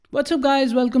What's up,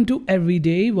 guys? Welcome to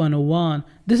Everyday 101.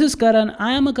 This is Karan.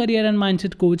 I am a career and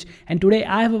mindset coach, and today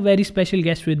I have a very special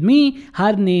guest with me.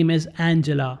 Her name is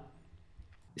Angela.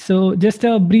 So, just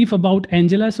a brief about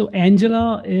Angela. So,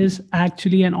 Angela is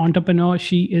actually an entrepreneur.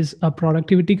 She is a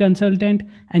productivity consultant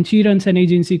and she runs an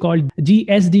agency called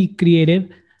GSD Creative.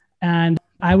 And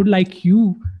I would like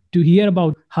you to hear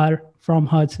about her from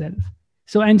herself.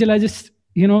 So, Angela,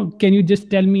 can you just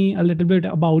tell me a little bit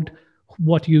about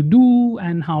what you do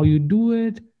and how you do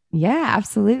it? Yeah,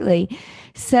 absolutely.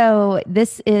 So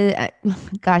this is,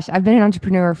 gosh, I've been an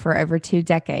entrepreneur for over 2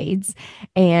 decades,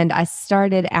 and I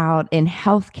started out in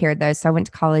healthcare though. So I went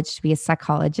to college to be a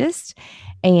psychologist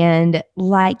and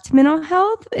liked mental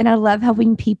health, and I love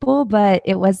helping people, but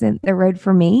it wasn't the road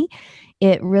for me.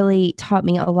 It really taught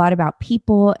me a lot about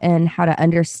people and how to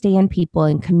understand people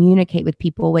and communicate with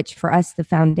people, which for us, the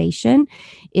foundation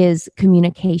is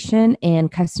communication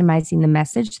and customizing the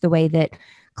message the way that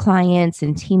clients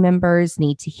and team members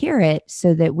need to hear it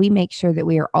so that we make sure that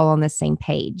we are all on the same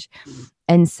page.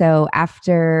 And so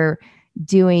after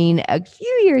doing a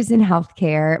few years in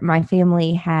healthcare, my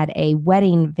family had a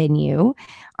wedding venue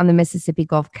on the Mississippi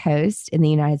Gulf Coast in the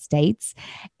United States.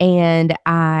 And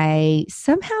I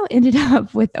somehow ended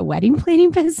up with a wedding planning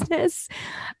business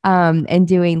and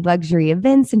doing luxury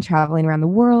events and traveling around the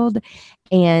world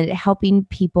and helping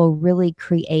people really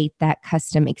create that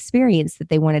custom experience that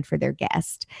they wanted for their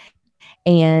guest.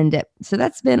 And so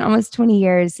that's been almost 20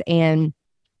 years. And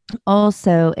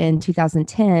also in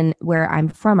 2010, where I'm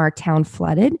from, our town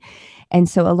flooded. And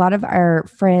so a lot of our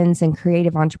friends and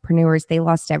creative entrepreneurs, they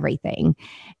lost everything,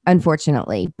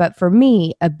 unfortunately. But for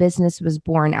me, a business was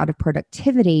born out of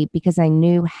productivity because I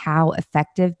knew how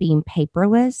effective being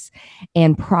paperless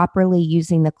and properly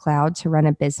using the cloud to run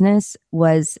a business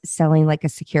was selling like a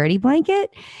security blanket.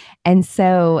 And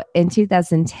so in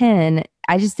 2010,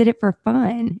 I just did it for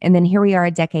fun. And then here we are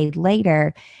a decade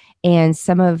later, and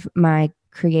some of my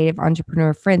creative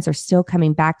entrepreneur friends are still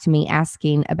coming back to me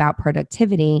asking about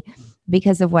productivity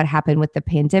because of what happened with the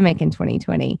pandemic in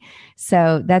 2020.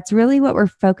 So that's really what we're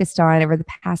focused on over the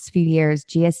past few years.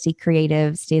 GSD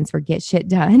Creative stands for Get Shit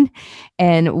Done.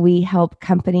 And we help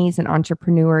companies and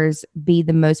entrepreneurs be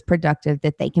the most productive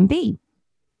that they can be.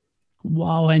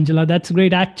 Wow, Angela, that's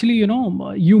great. Actually,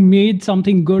 you made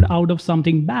something good out of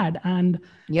something bad. And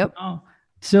Yep. uh,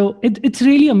 it's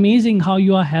really amazing how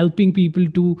you are helping people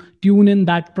to tune in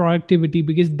that productivity,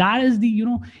 because that is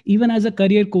even as a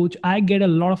career coach, I get a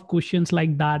lot of questions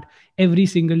like that every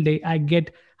single day. I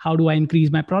get, how do I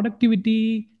increase my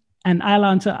productivity? And I'll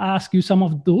ask you some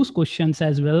of those questions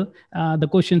as well, the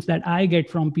questions that I get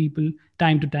from people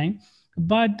time to time.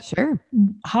 But Sure.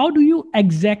 how do you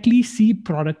exactly see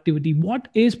productivity? What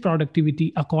is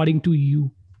productivity according to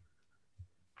you?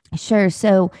 Sure.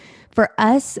 So for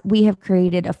us, we have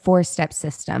created a 4-step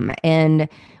system and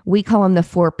we call them the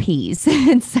 4 Ps.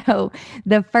 And so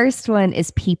the first one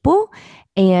is people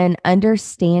and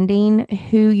understanding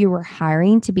who you are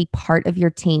hiring to be part of your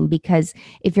team. Because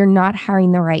if you're not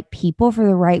hiring the right people for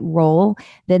the right role,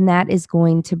 then that is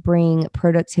going to bring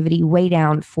productivity way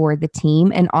down for the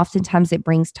team. And oftentimes it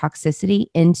brings toxicity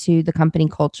into the company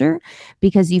culture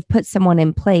because you've put someone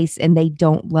in place and they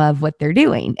don't love what they're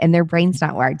doing and their brain's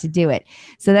not wired to do it.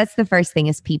 So that's the first thing,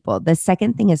 is people. The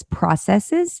second thing is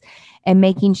processes, and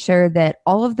making sure that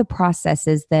all of the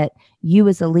processes that you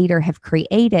as a leader have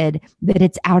created, that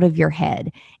it's out of your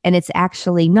head and it's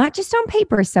actually not just on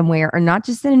paper somewhere or not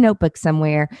just in a notebook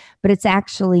somewhere, but it's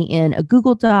actually in a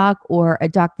Google Doc or a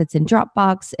doc that's in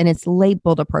Dropbox and it's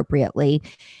labeled appropriately.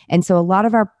 And so a lot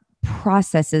of our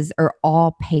processes are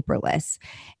all paperless,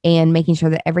 and making sure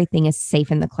that everything is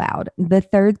safe in the cloud. The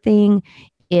third thing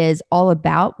is all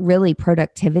about really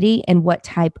productivity and what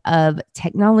type of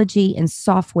technology and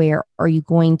software are you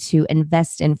going to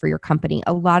invest in for your company.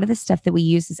 A lot of the stuff that we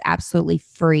use is absolutely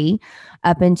free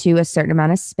up into a certain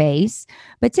amount of space.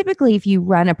 But typically, if you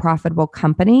run a profitable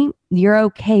company, you're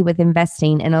okay with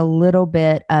investing in a little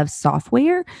bit of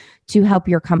software to help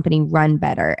your company run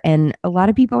better. And a lot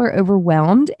of people are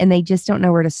overwhelmed and they just don't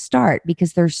know where to start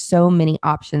because there's so many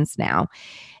options now.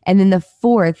 And then the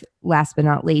fourth, last but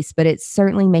not least, but it's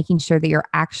certainly making sure that you're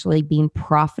actually being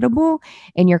profitable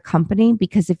in your company.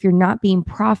 Because if you're not being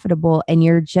profitable and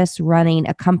you're just running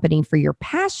a company for your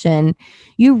passion,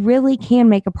 you really can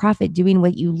make a profit doing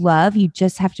what you love. You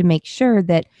just have to make sure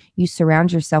that you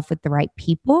surround yourself with the right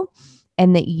people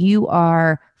and that you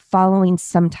are following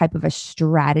some type of a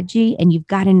strategy, and you've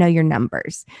got to know your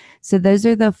numbers. So those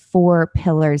are the 4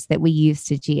 pillars that we use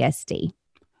to GSD.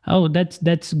 Oh,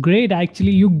 that's great.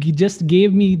 Actually, you just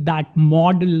gave me that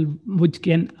model, which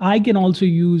can I can also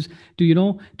use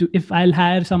to to if I'll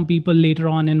hire some people later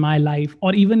on in my life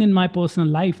or even in my personal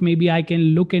life, maybe I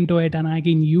can look into it and I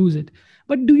can use it.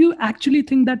 But do you actually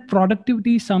think that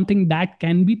productivity is something that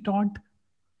can be taught?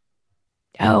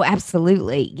 Oh,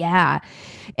 absolutely. Yeah.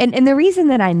 And the reason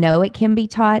that I know it can be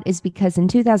taught is because in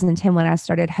 2010 when I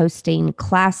started hosting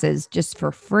classes just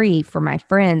for free for my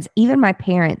friends, even my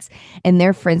parents and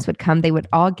their friends would come, they would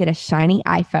all get a shiny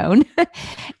iPhone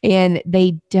and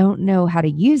they don't know how to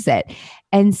use it.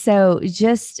 And so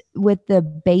just with the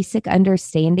basic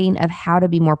understanding of how to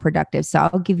be more productive. So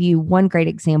I'll give you one great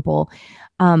example.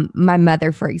 My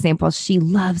mother, for example, she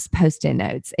loves post-it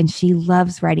notes and she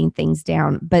loves writing things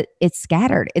down, but it's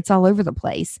scattered. It's all over the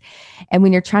place. And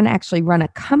when you're trying to actually run a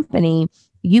company,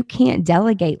 you can't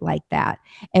delegate like that.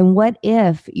 And what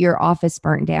if your office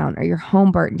burnt down or your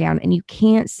home burnt down and you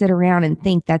can't sit around and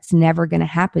think that's never going to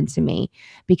happen to me?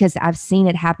 Because I've seen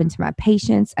it happen to my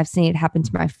patients. I've seen it happen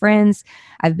to my friends.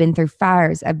 I've been through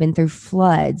fires. I've been through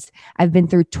floods. I've been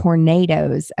through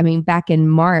tornadoes. I mean, back in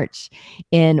March,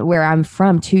 in where I'm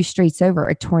from, 2 streets over,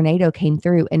 a tornado came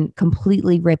through and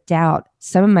completely ripped out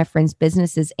some of my friends'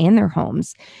 businesses and their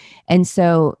homes. And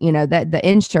so, that the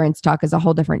insurance talk is a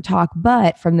whole different talk.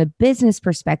 But from the business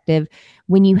perspective,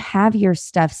 when you have your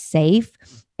stuff safe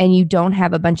and you don't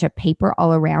have a bunch of paper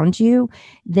all around you,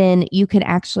 then you can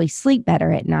actually sleep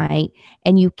better at night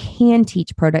and you can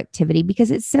teach productivity because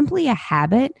it's simply a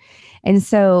habit. And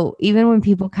so, even when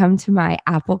people come to my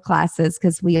Apple classes,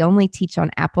 because we only teach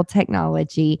on Apple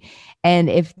technology, and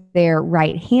if they're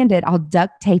right handed, I'll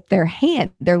duct tape their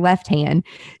left hand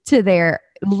to their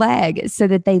leg so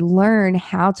that they learn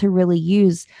how to really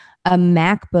use a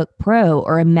MacBook Pro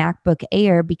or a MacBook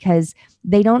Air because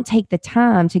they don't take the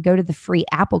time to go to the free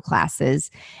Apple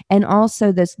classes. And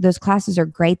also those classes are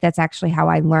great. That's actually how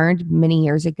I learned many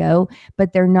years ago,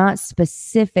 but they're not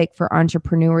specific for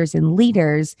entrepreneurs and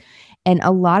leaders. And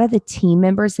a lot of the team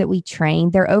members that we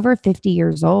train, they're over 50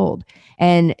 years old.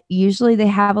 And usually they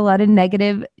have a lot of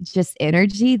negative just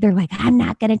energy. They're like, I'm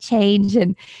not going to change.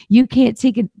 And you can't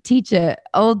teach a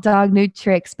old dog new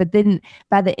tricks. But then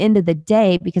by the end of the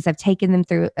day, because I've taken them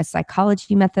through a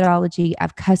psychology methodology,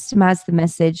 I've customized the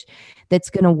message that's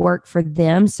going to work for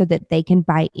them so that they can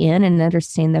buy in and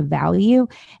understand the value.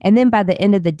 And then by the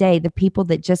end of the day, the people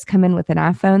that just come in with an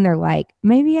iPhone, they're like,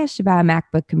 maybe I should buy a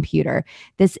MacBook computer.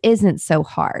 This isn't so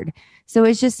hard. So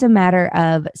it's just a matter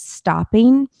of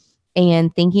stopping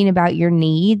and thinking about your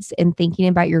needs and thinking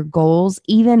about your goals,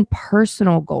 even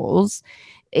personal goals.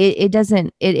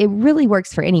 It really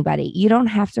works for anybody. You don't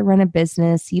have to run a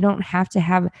business. You don't have to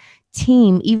have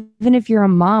team, even if you're a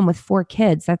mom with 4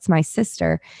 kids. That's my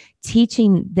sister.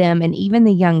 Teaching them and even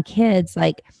the young kids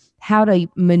like how to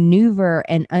maneuver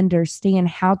and understand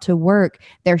how to work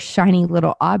their shiny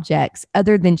little objects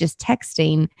other than just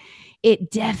texting,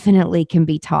 it definitely can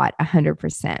be taught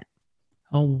 100%.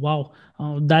 Oh wow,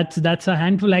 that's a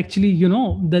handful. Actually,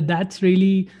 that's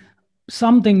really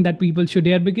something that people should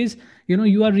hear because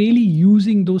you are really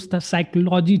using those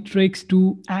psychology tricks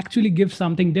to actually give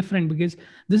something different. Because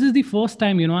this is the first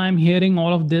time I'm hearing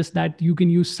all of this, that you can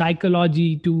use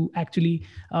psychology to actually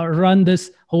run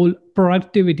this whole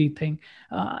productivity thing.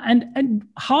 And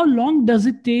how long does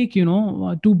it take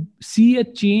to see a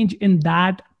change in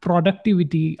that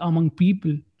productivity among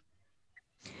people?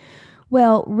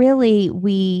 Well, really,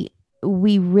 we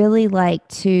really like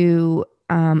to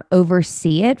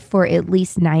oversee it for at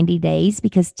least 90 days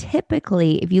because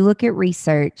typically, if you look at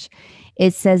research,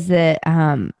 it says that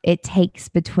it takes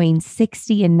between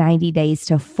 60 and 90 days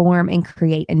to form and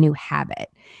create a new habit.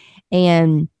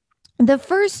 And the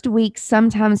first week,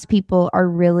 sometimes people are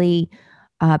really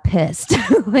pissed.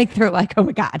 Like they're like, "Oh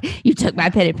my God, you took my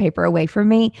pen and paper away from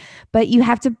me." But you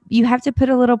have to put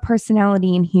a little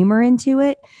personality and humor into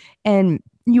it, and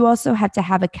you also have to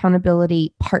have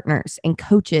accountability partners and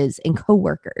coaches and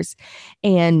coworkers.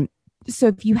 And so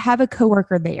if you have a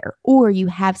coworker there, or you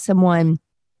have someone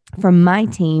from my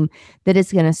team that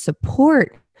is going to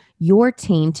support your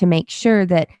team to make sure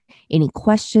that any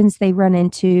questions they run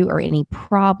into or any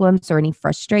problems or any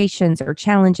frustrations or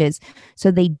challenges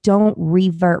so they don't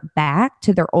revert back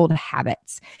to their old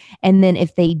habits. And then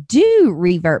if they do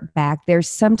revert back, there's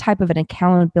some type of an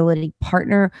accountability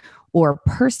partner or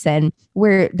person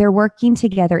where they're working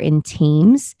together in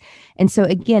teams. And so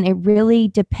again, it really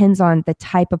depends on the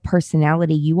type of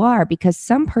personality you are, because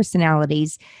some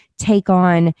personalities take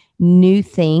on new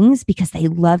things because they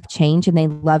love change and they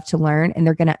love to learn, and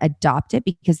they're going to adopt it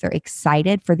because they're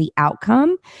excited for the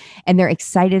outcome and they're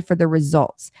excited for the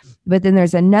results. But then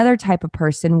there's another type of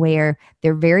person where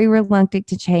they're very reluctant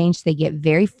to change. They get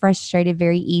very frustrated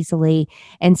very easily.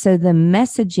 And so the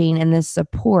messaging and the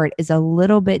support is a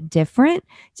little bit different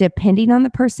depending on the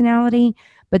personality.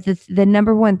 But the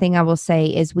number one thing I will say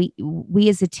is we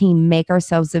as a team make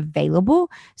ourselves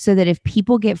available so that if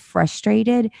people get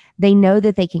frustrated, they know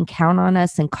that they can count on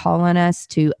us and call on us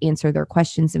to answer their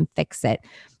questions and fix it.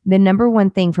 The number one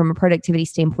thing from a productivity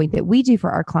standpoint that we do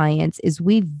for our clients is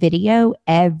we video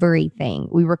everything.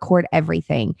 We record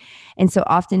everything. And so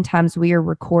oftentimes we are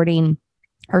recording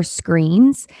our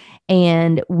screens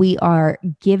and we are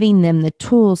giving them the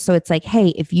tools. So it's like, hey,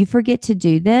 if you forget to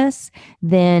do this,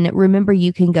 then remember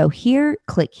you can go here,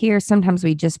 click here. Sometimes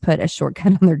we just put a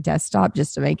shortcut on their desktop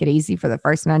just to make it easy for the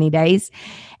first 90 days.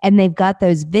 And they've got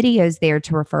those videos there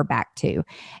to refer back to.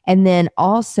 And then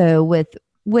also with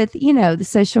the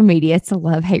social media, it's a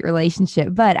love-hate relationship,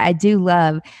 but I do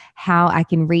love how I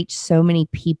can reach so many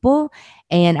people.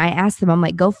 And I ask them, I'm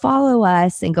like, go follow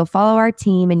us and go follow our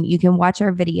team and you can watch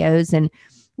our videos. And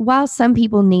while some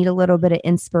people need a little bit of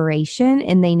inspiration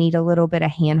and they need a little bit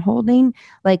of hand-holding,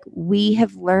 like we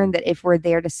have learned that if we're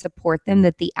there to support them,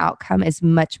 that the outcome is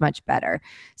much, much better.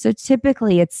 So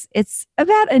typically it's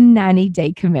about a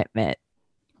 90-day commitment.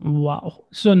 Wow.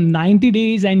 So 90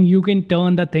 days and you can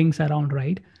turn the things around,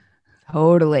 right?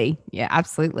 Totally. Yeah,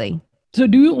 absolutely. So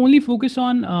do you only focus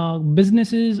on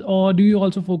businesses or do you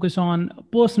also focus on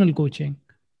personal coaching?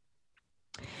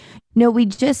 No, we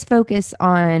just focus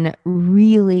on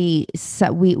really,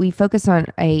 we focus on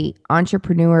a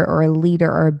entrepreneur or a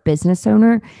leader or a business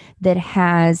owner that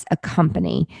has a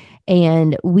company.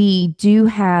 And we do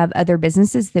have other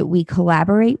businesses that we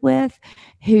collaborate with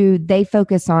who they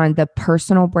focus on the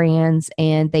personal brands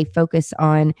and they focus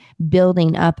on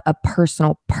building up a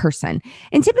personal person.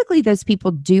 And typically those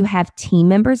people do have team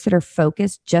members that are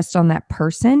focused just on that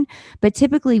person, but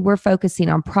typically we're focusing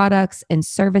on products and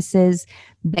services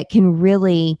that can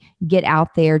really get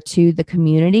out there to the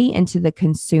community and to the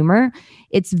consumer.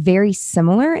 It's very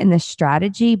similar in the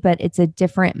strategy, but it's a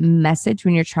different message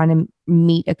when you're trying to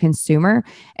meet a consumer.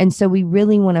 And so we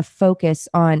really want to focus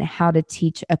on how to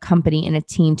teach a company and a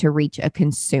team to reach a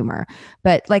consumer.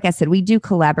 But like I said, we do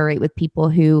collaborate with people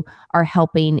who are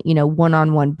helping,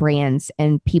 one-on-one brands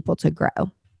and people to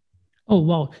grow. Oh,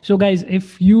 wow. So guys,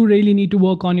 if you really need to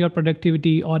work on your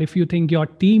productivity or if you think your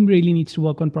team really needs to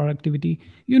work on productivity,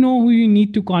 you know who you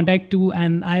need to contact to.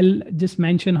 And I'll just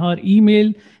mention her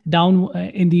email down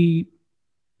in the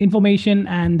information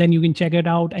and then you can check it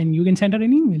out and you can send her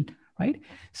an email, right?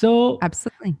 So,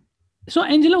 Absolutely. so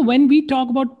Angela, when we talk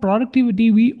about productivity,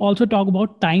 we also talk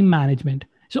about time management.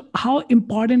 So how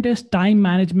important is time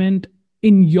management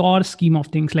in your scheme of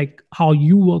things, like how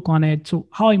you work on it? So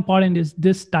how important is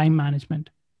this time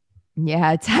management?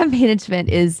 Yeah, time management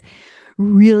is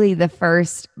really the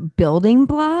first building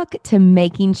block to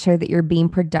making sure that you're being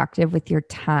productive with your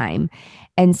time.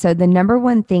 And so the number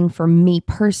one thing for me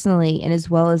personally, and as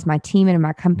well as my team and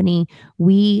my company,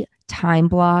 we time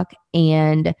block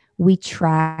and we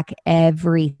track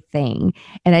everything.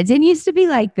 And I didn't used to be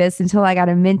like this until I got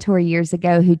a mentor years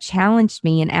ago who challenged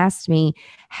me and asked me,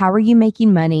 how are you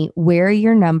making money? Where are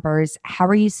your numbers? How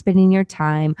are you spending your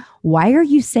time? Why are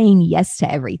you saying yes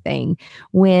to everything?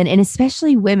 And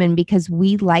especially women, because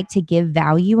we like to give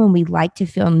value and we like to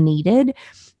feel needed.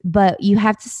 But you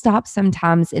have to stop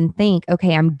sometimes and think,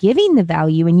 okay, I'm giving the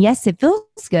value. And yes, it feels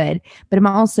good, but am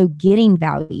I also getting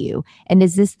value? And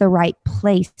is this the right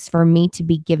place for me to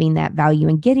be giving that value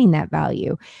and getting that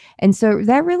value? And so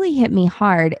that really hit me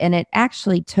hard. And it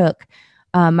actually took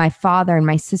my father and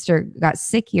my sister got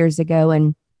sick years ago.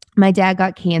 And my dad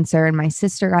got cancer and my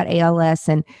sister got ALS.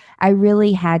 And I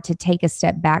really had to take a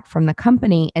step back from the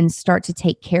company and start to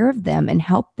take care of them and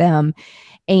help them.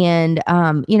 And,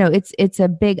 it's a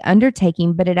big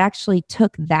undertaking, but it actually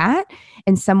took that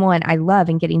and someone I love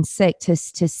and getting sick to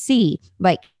see,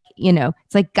 like,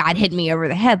 it's like God hit me over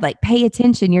the head, like, pay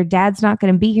attention. Your dad's not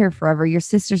going to be here forever. Your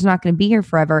sister's not going to be here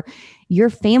forever. Your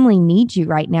family needs you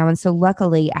right now. And so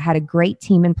luckily I had a great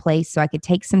team in place so I could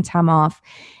take some time off.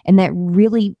 And that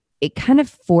really, it kind of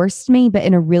forced me, but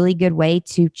in a really good way,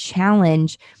 to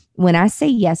challenge when I say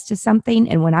yes to something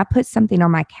and when I put something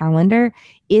on my calendar,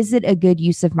 is it a good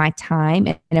use of my time?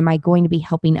 And am I going to be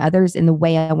helping others in the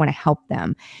way I want to help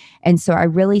them? And so I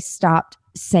really stopped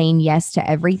saying yes to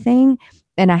everything.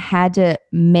 and I had to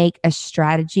make a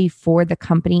strategy for the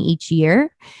company each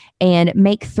year and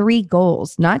make 3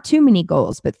 goals, not too many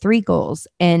goals, but 3 goals.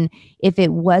 And if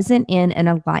it wasn't in an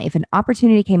align, if an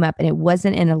opportunity came up and it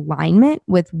wasn't in alignment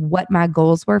with what my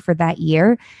goals were for that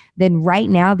year, then right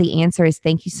now the answer is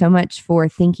thank you so much for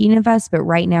thinking of us. But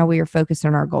right now we are focused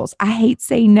on our goals. I hate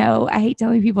saying no. I hate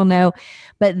telling people no,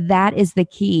 but that is the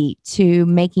key to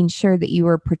making sure that you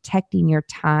are protecting your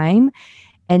time.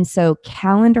 And so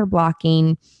calendar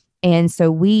blocking. And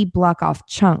so we block off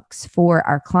chunks for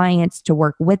our clients to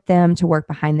work with them, to work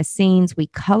behind the scenes. We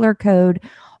color code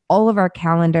all of our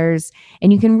calendars.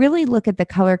 And you can really look at the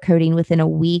color coding within a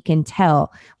week and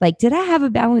tell, like, did I have a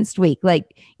balanced week?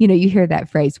 Like, you hear that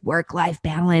phrase, work-life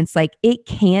balance. Like, it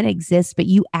can exist, but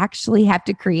you actually have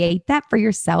to create that for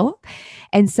yourself.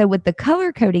 And so with the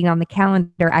color coding on the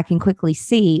calendar, I can quickly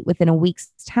see within a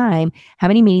week's time, how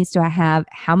many meetings do I have?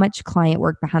 How much client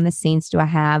work behind the scenes do I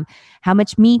have? How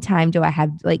much me time do I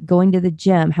have, like going to the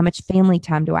gym? How much family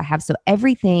time do I have? So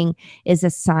everything is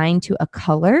assigned to a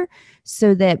color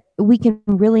so that we can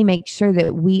really make sure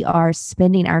that we are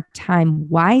spending our time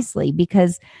wisely,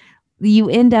 because you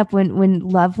end up when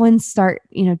loved ones start,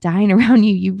 dying around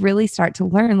you, you really start to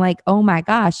learn like, oh my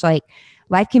gosh, like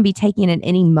life can be taken at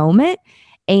any moment.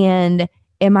 And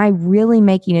am I really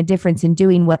making a difference in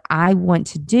doing what I want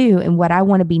to do and what I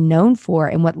want to be known for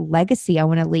and what legacy I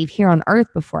want to leave here on earth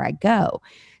before I go?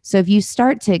 So if you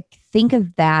start to think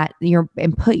of that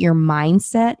and put your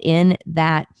mindset in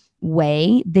that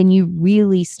way, then you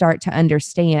really start to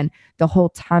understand the whole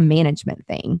time management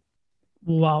thing.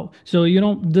 Wow. So,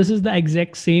 this is the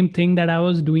exact same thing that I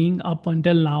was doing up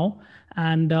until now.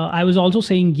 And I was also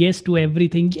saying yes to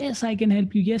everything. Yes, I can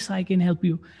help you. Yes, I can help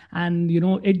you. And,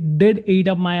 it did eat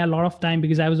up my a lot of time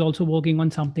because I was also working on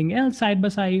something else side by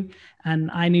side and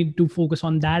I need to focus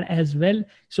on that as well.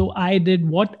 So I did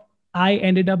what I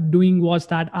ended up doing was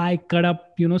that I cut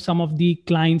up, some of the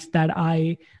clients that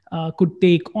I could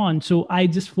take on. So I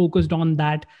just focused on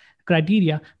that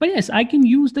criteria. But yes, I can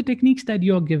use the techniques that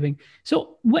you're giving.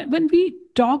 So when we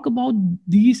talk about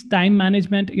these time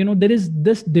management, there is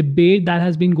this debate that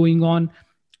has been going on,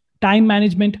 time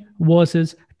management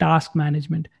versus task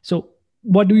management. So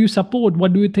what do you support?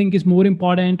 What do you think is more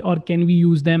important, or can we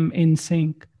use them in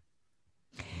sync?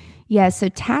 Yeah, so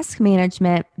task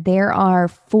management, there are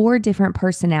 4 different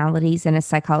personalities in a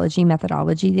psychology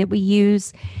methodology that we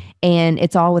use, and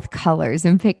it's all with colors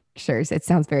and pictures. It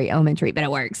sounds very elementary, but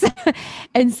it works.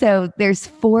 And so there's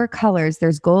 4 colors.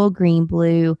 There's gold, green,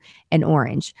 blue, and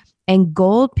orange. And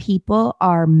gold people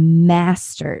are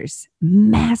masters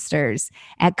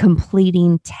at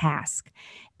completing tasks.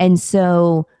 And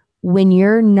so when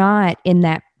you're not in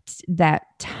that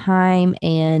time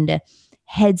and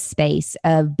headspace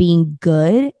of being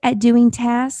good at doing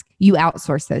tasks, you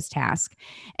outsource those tasks.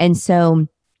 And so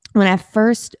when I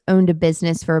first owned a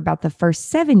business for about the first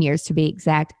 7 years, to be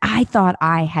exact, I thought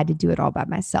I had to do it all by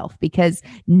myself because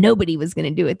nobody was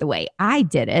going to do it the way I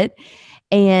did it.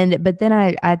 But then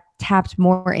I tapped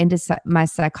more into my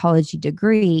psychology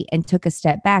degree and took a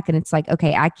step back. And it's like,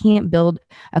 okay, I can't build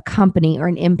a company or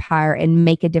an empire and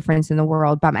make a difference in the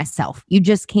world by myself. You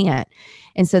just can't.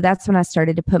 And so that's when I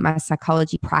started to put my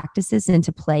psychology practices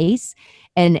into place.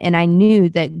 And I knew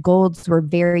that golds were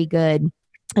very good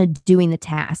at doing the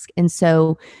task. And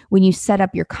so when you set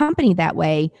up your company that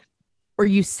way, or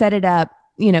you set it up,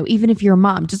 even if you're a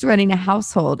mom just running a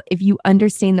household, if you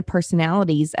understand the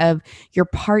personalities of your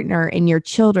partner and your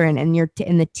children and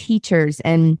the teachers,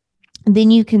 and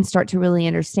then you can start to really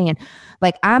understand,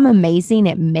 like, I'm amazing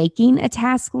at making a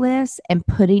task list and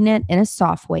putting it in a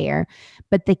software,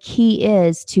 but the key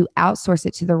is to outsource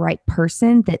it to the right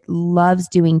person that loves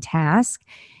doing tasks.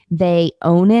 They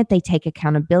own it, they take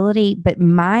accountability. But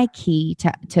my key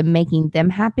to making them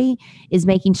happy is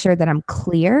making sure that I'm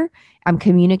clear, I'm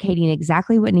communicating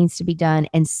exactly what needs to be done,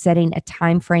 and setting a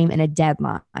time frame and a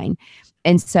deadline.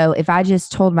 And so if I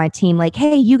just told my team, like,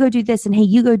 hey, you go do this, and hey,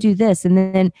 you go do this, and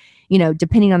then,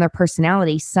 depending on their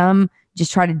personality, some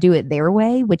just try to do it their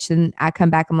way, which then I come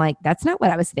back, I'm like, that's not what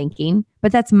I was thinking,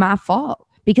 but that's my fault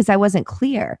because I wasn't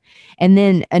clear. And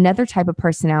then another type of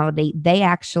personality, they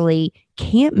actually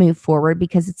can't move forward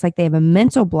because it's like they have a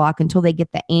mental block until they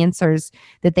get the answers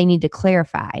that they need to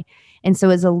clarify. And so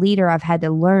as a leader, I've had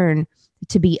to learn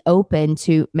to be open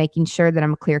to making sure that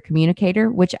I'm a clear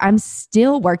communicator, which I'm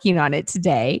still working on it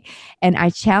today. And I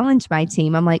challenge my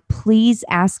team. I'm like, please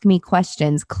ask me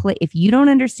questions. If you don't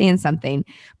understand something,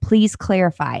 please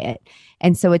clarify it.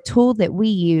 And so a tool that we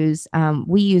use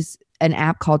an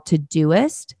app called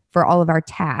Todoist for all of our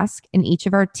tasks, and each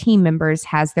of our team members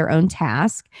has their own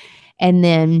task. And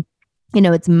then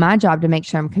it's my job to make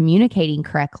sure I'm communicating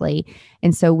correctly.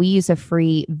 And so we use a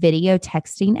free video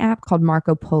texting app called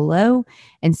Marco Polo.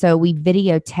 And so we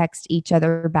video text each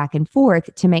other back and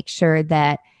forth to make sure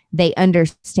that they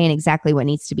understand exactly what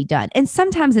needs to be done. And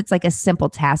sometimes it's like a simple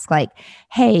task like,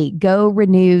 hey, go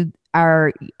renew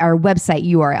our website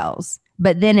URLs.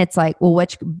 But then it's like, well,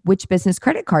 which business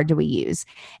credit card do we use?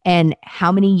 And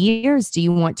how many years do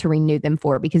you want to renew them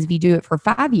for? Because if you do it for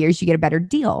 5 years, you get a better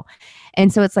deal.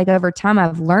 And so it's like over time,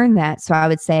 I've learned that. So I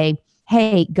would say,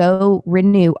 hey, go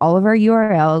renew all of our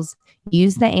URLs,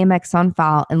 use the Amex on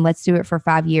file, and let's do it for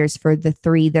 5 years for the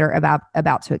 3 that are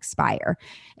about to expire.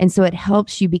 And so it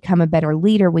helps you become a better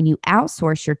leader when you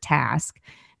outsource your task.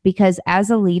 Because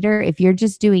as a leader, if you're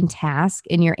just doing tasks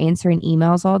and you're answering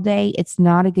emails all day, it's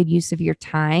not a good use of your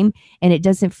time, and it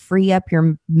doesn't free up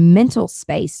your mental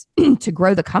space to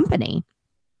grow the company.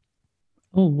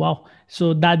 Oh wow!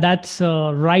 So that's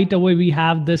right away we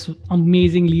have this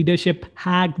amazing leadership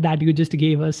hack that you just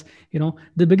gave us.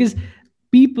 The biggest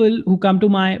people who come to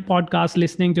my podcast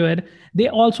listening to it, they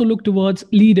also look towards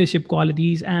leadership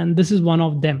qualities, and this is one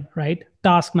of them, right?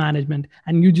 Task management,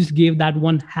 and you just gave that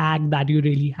one hack that you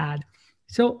really had.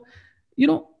 So, you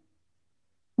know,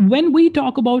 when we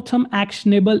talk about some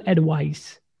actionable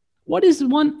advice, what is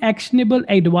one actionable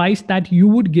advice that you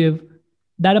would give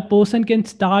that a person can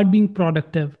start being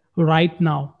productive right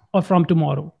now or from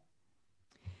tomorrow?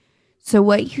 So,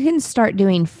 what you can start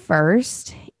doing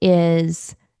first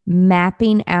is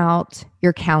mapping out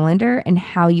your calendar and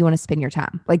how you want to spend your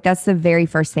time. Like, that's the very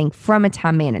first thing from a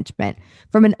time management.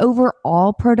 From an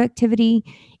overall productivity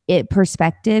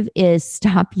perspective, is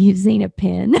stop using a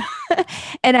pen.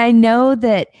 And I know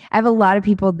that I have a lot of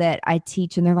people that I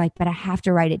teach and they're like, but I have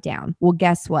to write it down. Well,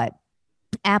 guess what?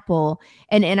 Apple,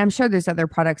 and I'm sure there's other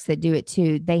products that do it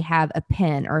too. They have a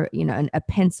pen or, a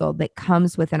pencil that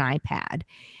comes with an iPad.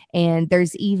 And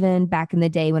there's even back in the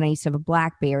day when I used to have a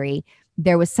BlackBerry,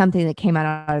 there was something that came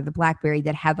out of the BlackBerry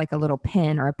that had like a little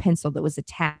pen or a pencil that was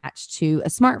attached to a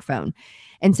smartphone.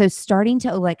 And so starting to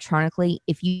electronically,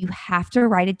 if you have to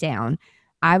write it down,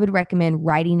 I would recommend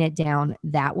writing it down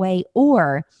that way.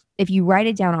 Or if you write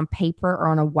it down on paper or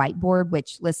on a whiteboard,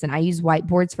 which listen, I use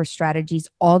whiteboards for strategies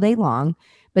all day long.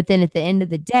 But then at the end of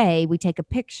the day, we take a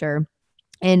picture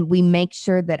and we make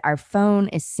sure that our phone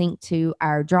is synced to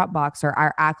our Dropbox or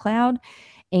our iCloud.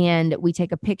 And we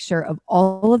take a picture of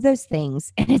all of those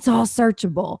things and it's all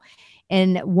searchable.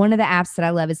 And one of the apps that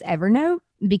I love is Evernote,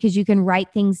 because you can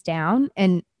write things down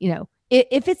and,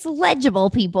 if it's legible,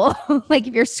 people, like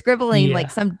if you're scribbling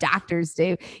like some doctors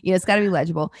do, it's got to be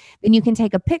legible. Then you can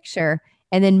take a picture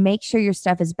and then make sure your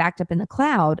stuff is backed up in the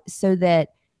cloud so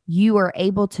that you are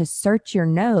able to search your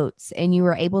notes and you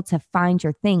are able to find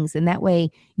your things. And that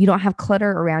way you don't have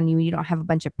clutter around you. You don't have a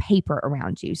bunch of paper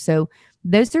around you. So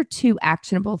those are 2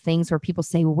 actionable things where people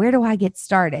say, well, where do I get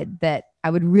started? That I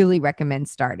would really recommend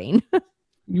starting.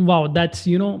 Wow, that's,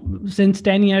 since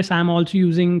 10 years, I'm also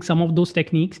using some of those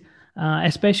techniques.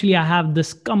 Especially, I have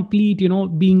this complete,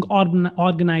 being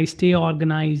organized, stay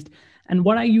organized. And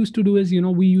what I used to do is,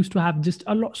 we used to have just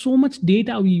so much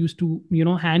data we used to,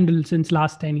 handle since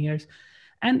last 10 years.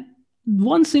 And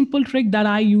one simple trick that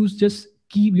I use, just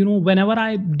keep, whenever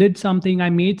I did something, I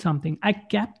made something, I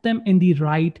kept them in the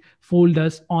right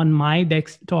folders on my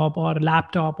desktop or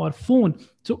laptop or phone.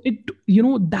 So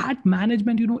that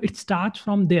management, it starts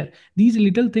from there. These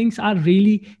little things are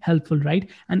really helpful, right?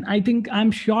 And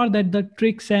I'm sure that the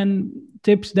tricks and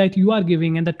tips that you are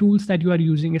giving and the tools that you are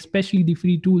using, especially the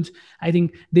free tools, I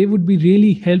think they would be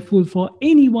really helpful for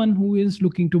anyone who is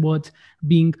looking towards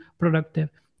being productive.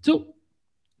 So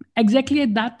exactly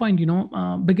at that point,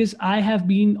 because I have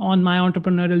been on my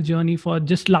entrepreneurial journey for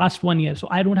just last 1 year, so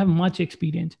I don't have much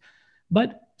experience.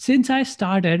 But since I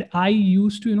started, I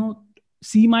used to,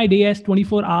 see my day as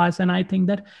 24 hours. And I think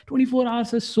that 24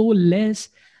 hours is so less.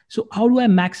 So how do I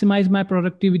maximize my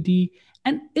productivity?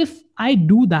 And if I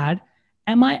do that,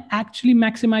 am I actually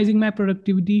maximizing my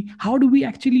productivity? How do we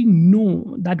actually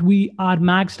know that we are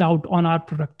maxed out on our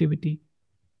productivity?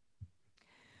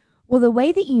 Well, the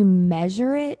way that you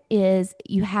measure it is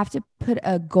you have to put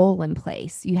a goal in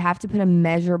place. You have to put a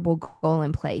measurable goal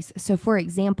in place. So, for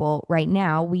example, right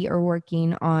now we are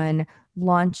working on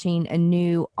launching a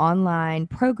new online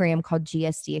program called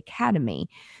GSD Academy.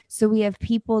 So, we have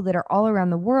people that are all around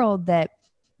the world that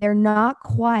they're not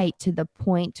quite to the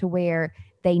point to where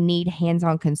they need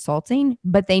hands-on consulting,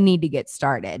 but they need to get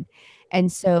started.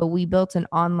 And so we built an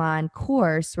online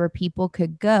course where people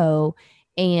could go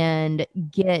and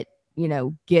get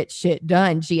get shit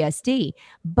done, GSD.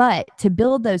 But to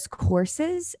build those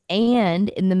courses and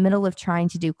in the middle of trying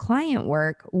to do client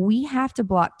work, we have to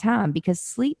block time because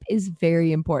sleep is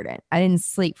very important. I didn't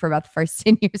sleep for about the first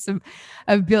 10 years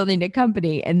of building a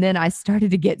company. And then I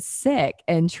started to get sick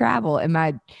and travel. And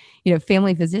my,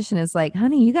 family physician is like,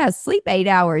 honey, you got to sleep 8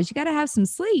 hours. You got to have some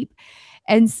sleep.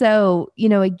 And so,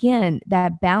 again,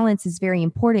 that balance is very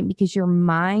important because your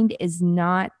mind is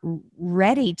not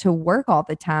ready to work all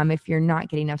the time if you're not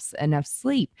getting enough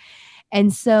sleep.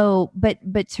 And so, but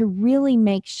to really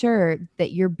make sure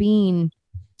that you're being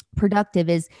productive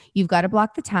is you've got to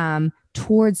block the time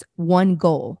towards one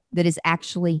goal that is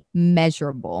actually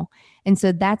measurable. And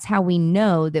so that's how we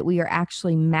know that we are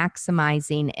actually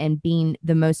maximizing and being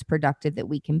the most productive that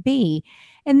we can be.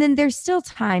 And then there's still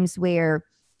times where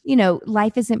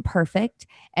life isn't perfect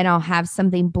and I'll have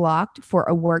something blocked for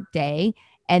a work day.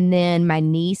 And then my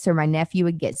niece or my nephew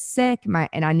would get sick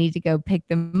and I need to go pick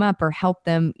them up or help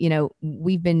them.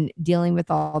 We've been dealing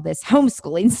with all this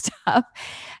homeschooling stuff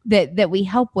that we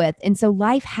help with. And so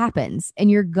life happens and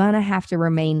you're going to have to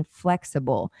remain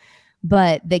flexible.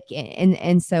 But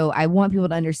and so I want people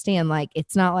to understand, like,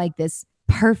 it's not like this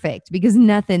perfect because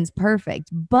nothing's perfect.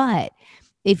 But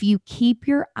if you keep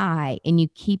your eye and you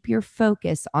keep your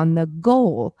focus on the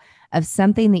goal of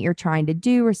something that you're trying to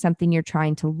do or something you're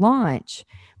trying to launch,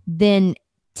 then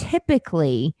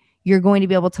typically you're going to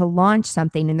be able to launch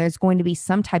something and there's going to be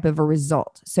some type of a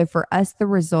result. So for us, the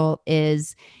result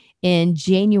is in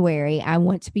January, I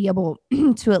want to be able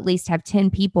to at least have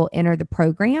 10 people enter the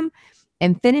program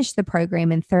and finish the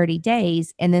program in 30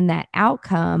 days. And then that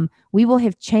outcome, we will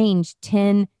have changed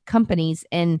 10 companies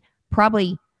and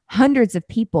probably hundreds of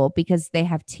people because they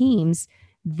have teams,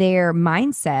 their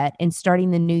mindset and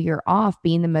starting the new year off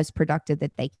being the most productive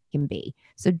that they can be.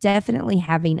 So definitely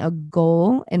having a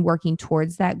goal and working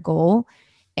towards that goal.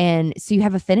 And so you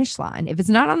have a finish line. If it's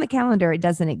not on the calendar, it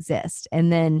doesn't exist.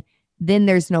 And then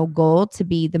there's no goal to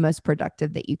be the most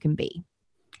productive that you can be.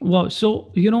 Wow.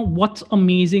 So, what's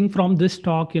amazing from this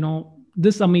talk,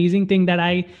 this amazing thing that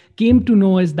I came to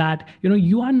know is that,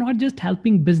 you are not just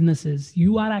helping businesses,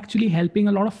 you are actually helping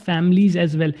a lot of families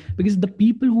as well, because the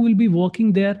people who will be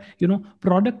working there,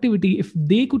 productivity, if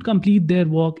they could complete their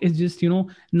work is just,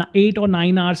 8 or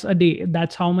 9 hours a day,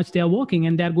 that's how much they are working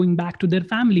and they are going back to their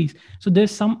families. So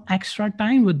there's some extra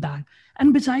time with that.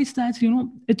 And besides that,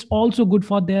 it's also good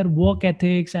for their work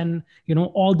ethics and,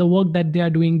 all the work that they are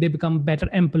doing, they become better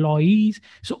employees.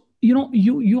 So,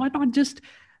 you are not just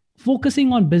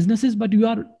focusing on businesses, but you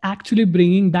are actually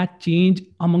bringing that change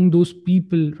among those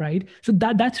people, right? So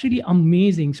that's really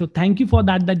amazing. So thank you for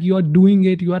that you are doing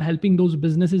it, you are helping those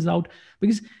businesses out.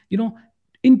 Because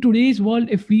in today's world,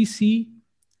 if we see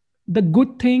the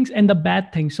good things and the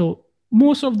bad things, so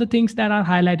most of the things that are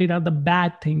highlighted are the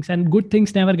bad things and good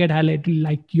things never get highlighted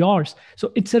like yours.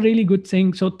 So it's a really good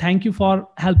thing. So thank you for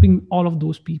helping all of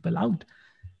those people out.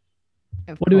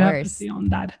 What do you have to say on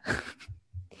that?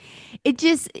 It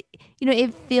just,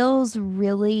 it feels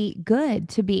really good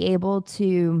to be able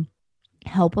to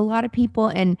help a lot of people.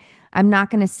 And I'm not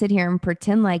going to sit here and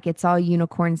pretend like it's all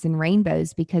unicorns and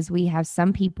rainbows, because we have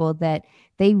some people that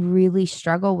they really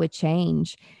struggle with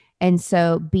change. And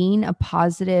so being a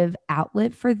positive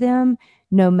outlet for them,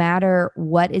 no matter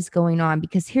what is going on,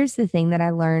 because here's the thing that I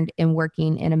learned in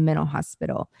working in a mental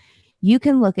hospital. You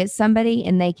can look at somebody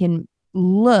and they can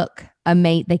look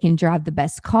amazing. They can drive the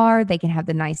best car. They can have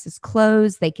the nicest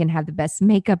clothes. They can have the best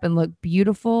makeup and look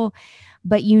beautiful.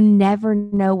 But you never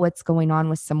know what's going on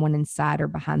with someone inside or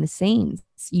behind the scenes.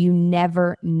 You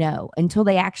never know until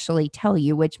they actually tell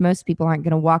you, which most people aren't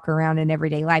going to walk around in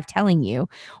everyday life telling you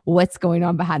what's going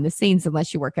on behind the scenes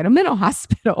unless you work at a mental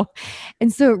hospital.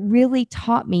 And so it really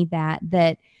taught me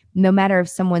that no matter if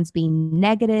someone's being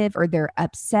negative or they're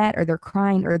upset or they're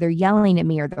crying or they're yelling at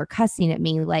me or they're cussing at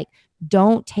me, like,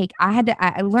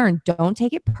 I learned, don't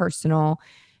take it personal,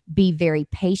 be very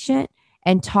patient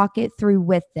and talk it through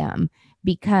with them,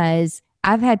 because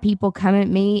I've had people come at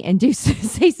me and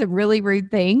say some really rude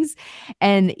things.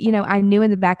 And, I knew in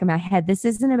the back of my head, this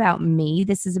isn't about me.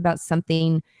 This is about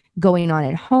something going on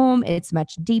at home. It's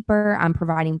much deeper.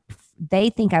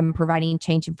 They think I'm providing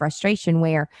change and frustration,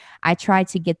 where I try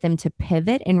to get them to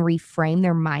pivot and reframe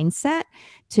their mindset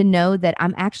to know that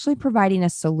I'm actually providing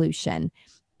a solution.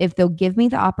 If they'll give me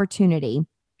the opportunity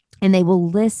and they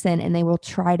will listen and they will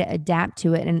try to adapt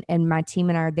to it, and my team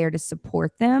and I are there to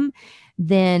support them,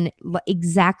 then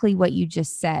exactly what you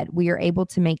just said, we are able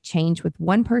to make change with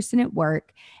one person at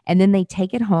work, and then they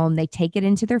take it home, they take it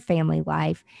into their family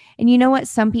life. And you know what?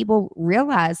 Some people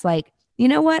realize, like, you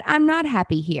know what? I'm not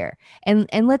happy here. And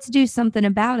let's do something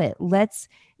about it. Let's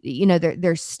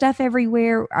there's stuff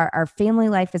everywhere. Our family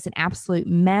life is an absolute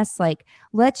mess. Like,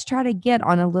 let's try to get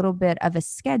on a little bit of a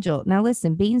schedule. Now,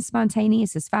 listen, being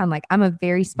spontaneous is fine. Like, I'm a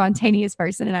very spontaneous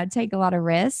person and I take a lot of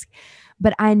risk,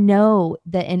 but I know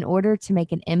that in order to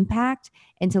make an impact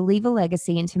and to leave a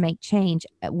legacy and to make change,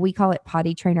 we call it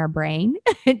potty train our brain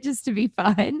just to be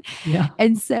fun. Yeah.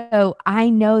 And so I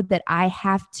know that I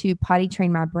have to potty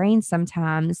train my brain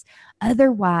sometimes.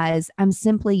 Otherwise, I'm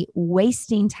simply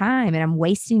wasting time and I'm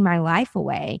wasting my life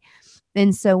away.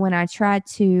 And so when I try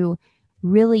to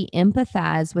really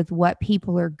empathize with what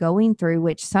people are going through,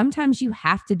 which sometimes you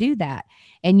have to do that,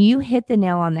 and you hit the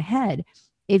nail on the head.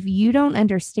 If you don't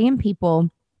understand people,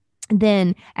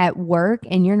 then at work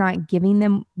and you're not giving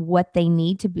them what they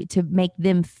need to make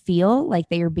them feel like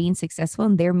they are being successful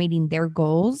and they're meeting their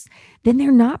goals, then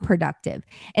they're not productive.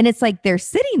 And it's like they're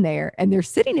sitting there and they're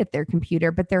sitting at their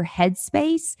computer, but their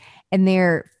headspace and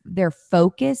their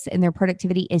focus and their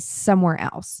productivity is somewhere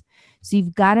else. So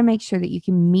you've got to make sure that you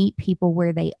can meet people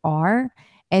where they are.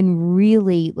 And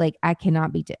really, like,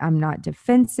 I'm not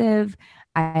defensive.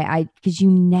 Because you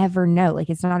never know, like,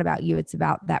 it's not about you, it's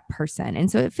about that person. And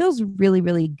so it feels really,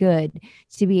 really good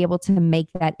to be able to make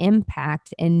that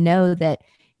impact and know that,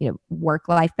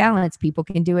 work-life balance, people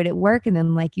can do it at work. And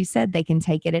then, like you said, they can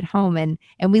take it at home. And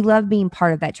we love being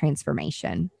part of that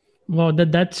transformation. Wow,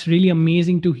 that's really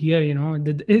amazing to hear.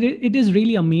 It is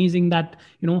really amazing that,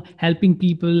 helping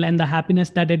people and the happiness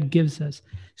that it gives us.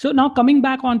 So now coming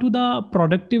back onto the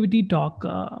productivity talk,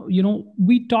 when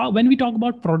we talk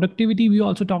about productivity, we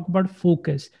also talk about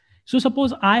focus. So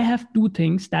suppose I have two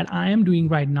things that I am doing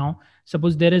right now.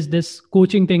 Suppose there is this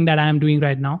coaching thing that I am doing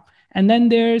right now, and then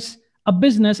there's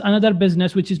another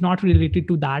business which is not related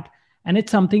to that, and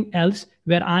it's something else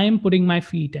where I am putting my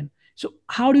feet in. So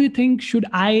how do you think should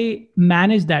I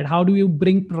manage that? How do you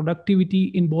bring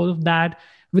productivity in both of that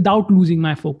without losing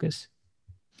my focus?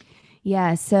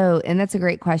 Yeah. So, and that's a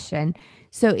great question.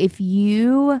 So, if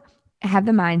you have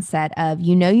the mindset of,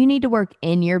 you need to work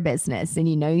in your business and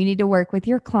you need to work with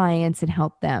your clients and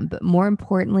help them, but more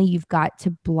importantly, you've got to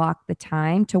block the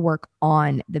time to work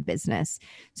on the business.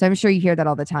 So, I'm sure you hear that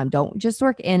all the time. Don't just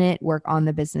work in it, work on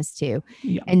the business too.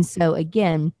 Yeah. And so,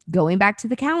 again, going back to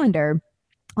the calendar,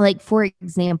 like, for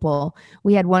example,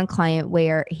 we had one client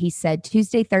where he said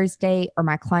Tuesday, Thursday, or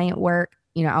my client work,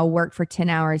 I'll work for 10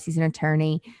 hours. He's an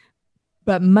attorney.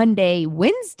 But Monday,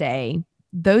 Wednesday,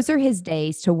 those are his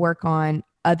days to work on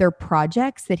other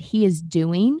projects that he is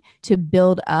doing to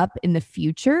build up in the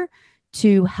future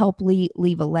to help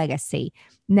leave a legacy.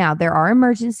 Now, there are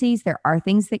emergencies, there are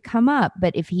things that come up,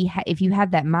 but if you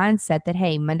have that mindset that,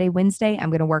 hey, Monday, Wednesday, I'm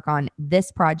going to work on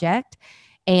this project.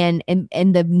 And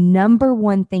the number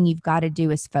one thing you've got to do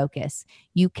is focus.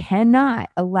 You cannot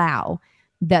allow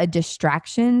the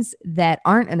distractions that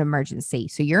aren't an emergency.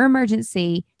 So your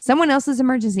emergency, someone else's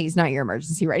emergency is not your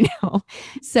emergency right now.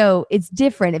 So it's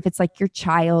different if it's like your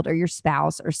child or your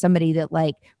spouse or somebody that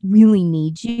like really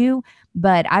needs you.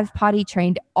 But I've potty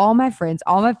trained all my friends,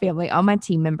 all my family, all my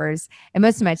team members, and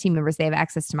most of my team members, they have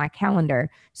access to my calendar.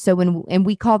 So and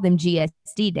we call them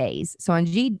GSD days. So on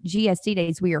GSD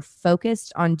days, we are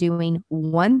focused on doing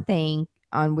one thing.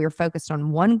 We're focused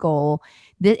on one goal.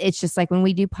 It's just like when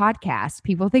we do podcasts,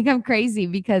 people think I'm crazy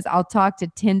because I'll talk to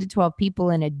 10 to 12 people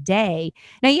in a day.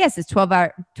 Now, yes, it's 12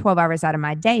 hours out of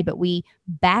my day, but we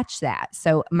batch that.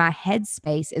 So my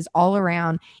headspace is all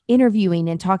around interviewing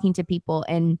and talking to people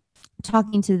and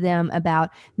talking to them about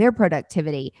their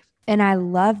productivity. And I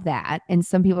love that. And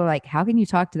some people are like, how can you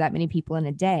talk to that many people in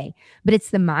a day? But it's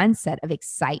the mindset of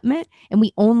excitement. And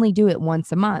we only do it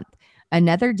once a month.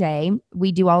 Another day,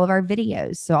 we do all of our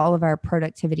videos. So all of our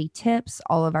productivity tips,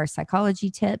 all of our psychology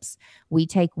tips, we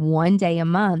take one day a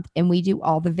month and we do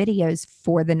all the videos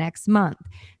for the next month.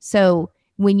 So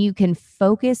when you can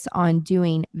focus on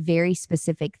doing very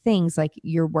specific things, like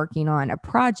you're working on a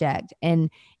project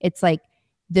and it's like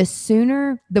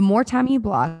the more time you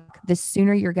block, the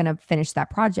sooner you're going to finish that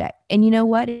project. And you know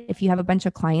what? If you have a bunch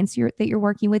of clients that you're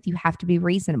working with, you have to be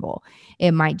reasonable.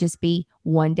 It might just be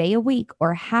one day a week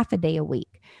or half a day a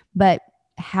week. But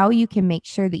how you can make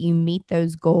sure that you meet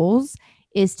those goals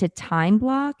is to time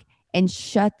block and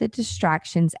shut the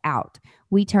distractions out.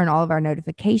 We turn all of our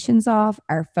notifications off.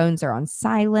 Our phones are on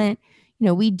silent.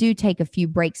 We do take a few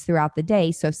breaks throughout the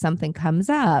day. So if something comes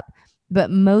up, but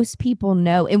most people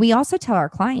know, and we also tell our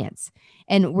clients,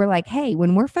 and we're like, hey,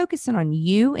 when we're focusing on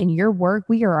you and your work,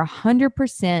 we are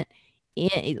 100%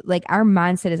 like our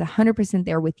mindset is 100%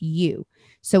 there with you.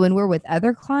 So when we're with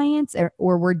other clients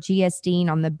or we're GSDing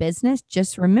on the business,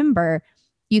 just remember,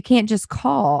 you can't just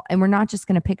call, and we're not just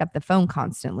going to pick up the phone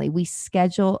constantly. We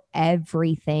schedule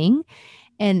everything.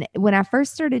 And when I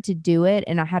first started to do it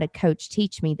and I had a coach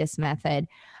teach me this method,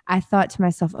 I thought to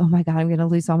myself, oh my God, I'm going to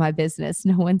lose all my business.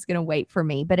 No one's going to wait for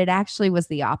me. But it actually was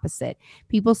the opposite.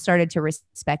 People started to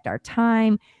respect our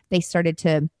time. They started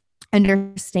to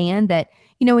understand that,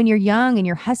 when you're young and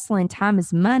you're hustling, time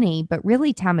is money, but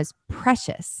really time is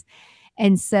precious.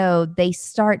 And so they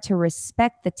start to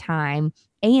respect the time.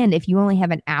 And if you only have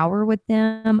an hour with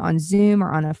them on Zoom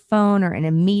or on a phone or in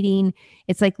a meeting,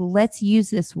 it's like, let's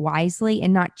use this wisely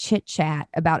and not chit chat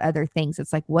about other things.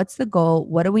 It's like, what's the goal?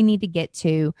 What do we need to get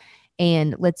to?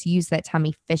 And let's use that time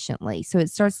efficiently. So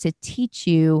it starts to teach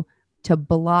you to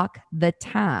block the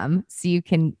time so you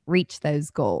can reach those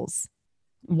goals.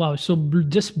 Wow. So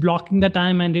just blocking the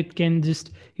time, and it can just,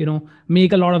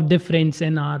 make a lot of difference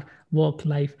in our work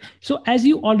life. So as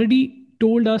you already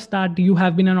told us that you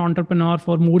have been an entrepreneur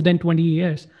for more than 20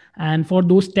 years, and for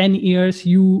those 10 years,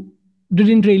 you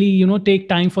didn't really, take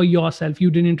time for yourself.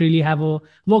 You didn't really have a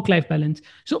work life balance.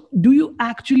 So do you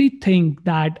actually think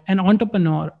that an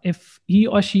entrepreneur, if he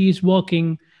or she is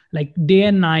working like day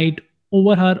and night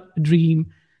over her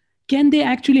dream, can they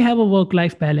actually have a work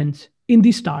life balance in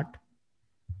the start?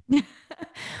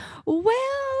 Well,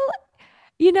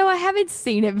 I haven't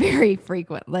seen it very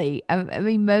frequently. I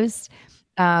mean,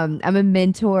 I'm a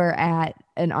mentor at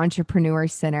an entrepreneur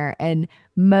center, and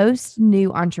most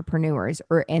new entrepreneurs,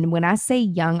 and when I say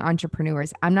young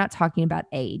entrepreneurs, I'm not talking about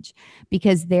age,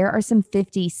 because there are some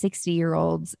 50,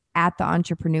 60-year-olds at the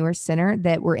entrepreneur center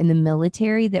that were in the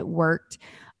military that worked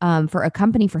for a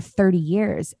company for 30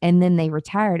 years. And then they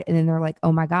retired. And then they're like,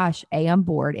 oh my gosh, A, I'm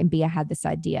bored. And B, I had this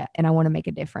idea and I want to make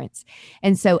a difference.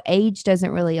 And so age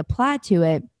doesn't really apply to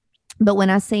it. But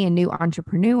when I say a new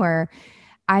entrepreneur,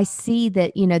 I see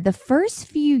that, the first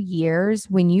few years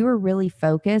when you are really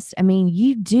focused, I mean,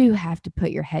 you do have to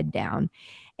put your head down.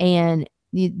 And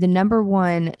the number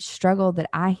one struggle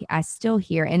that I still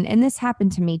hear, and this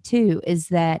happened to me too, is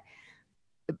that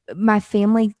my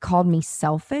family called me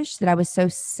selfish, that I was so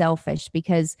selfish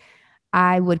because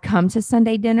I would come to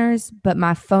Sunday dinners, but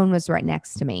my phone was right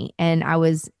next to me and I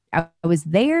was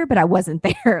there, but I wasn't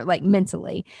there like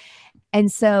mentally.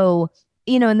 And so,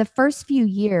 in the first few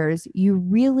years, you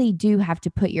really do have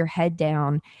to put your head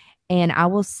down. And I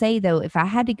will say though, if I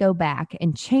had to go back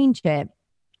and change it,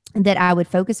 that I would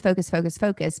focus, focus, focus,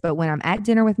 focus. But when I'm at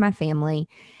dinner with my family,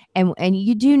 and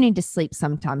you do need to sleep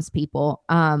sometimes, people,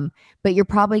 but you're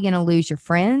probably going to lose your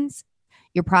friends.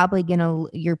 You're probably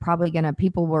gonna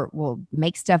people will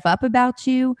make stuff up about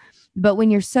you. But when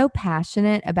you're so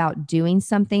passionate about doing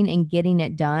something and getting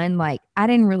it done, like I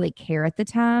didn't really care at the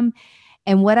time.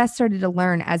 And what I started to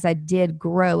learn as I did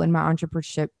grow in my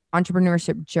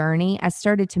entrepreneurship journey, I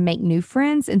started to make new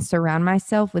friends and surround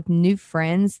myself with new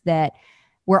friends that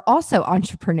were also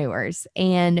entrepreneurs,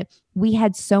 and we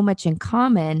had so much in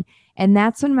common. And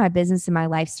that's when my business and my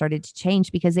life started to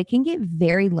change, because it can get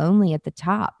very lonely at the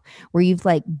top where you've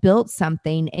like built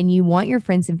something and you want your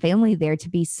friends and family there to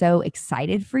be so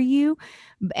excited for you,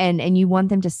 and you want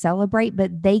them to celebrate,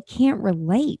 but they can't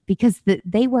relate because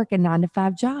they work a 9 to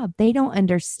 5 job. They don't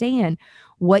understand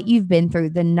what you've been through,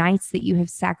 the nights that you have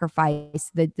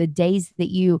sacrificed, the days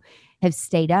that you have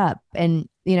stayed up. And,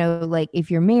 like if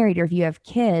you're married or if you have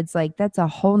kids, like that's a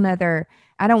whole nother,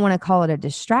 I don't want to call it a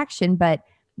distraction, but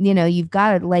you've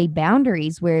got to lay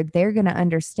boundaries where they're going to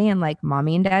understand, like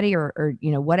mommy and daddy or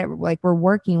whatever, like we're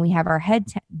working, we have our head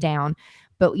down.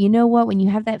 But you know what, when you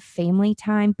have that family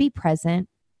time, be present.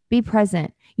 Be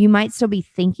present. You might still be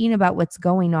thinking about what's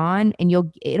going on and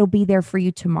it'll be there for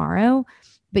you tomorrow,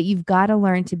 but you've got to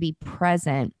learn to be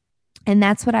present. And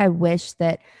that's what I wish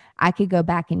that I could go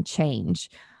back and change.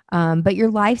 But your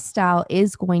lifestyle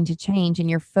is going to change and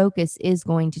your focus is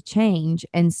going to change.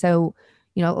 And so,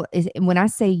 when I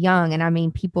say young, and I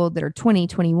mean people that are 20,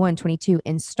 21, 22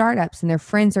 in startups, and their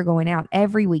friends are going out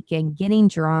every weekend, getting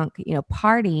drunk,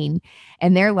 partying.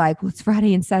 And they're like, well, it's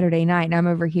Friday and Saturday night. And I'm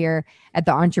over here at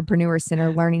the Entrepreneur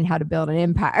Center learning how to build an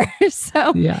empire.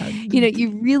 So, Yeah.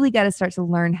 you really got to start to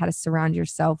learn how to surround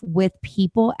yourself with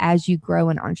people as you grow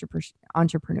in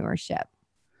entrepreneurship.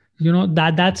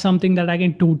 That's something that I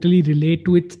can totally relate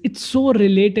to. It's so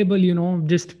relatable,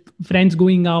 just friends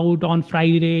going out on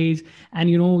Fridays, and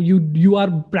you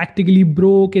are practically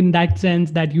broke in that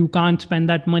sense that you can't spend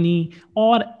that money,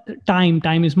 or time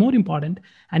is more important,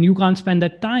 and you can't spend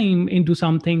that time into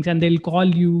some things, and they'll call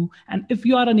you, and if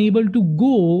you are unable to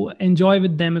go enjoy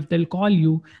with them, if they'll call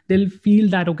you, they'll feel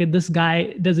that, okay, this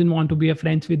guy doesn't want to be a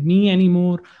friend with me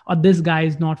anymore, or this guy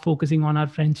is not focusing on our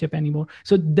friendship anymore.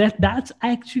 So that's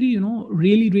actually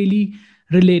really really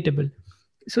relatable.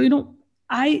 So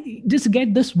I just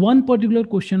get this one particular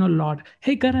question a lot.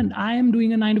 Hey, Karan, I am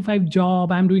doing a 9 to 5 job,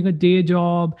 I'm doing a day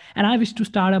job, and I wish to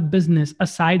start a business, a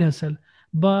side hustle.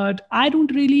 But I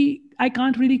can't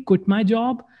really quit my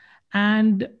job,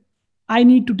 and I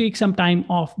need to take some time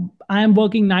off. I am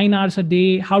working 9 hours a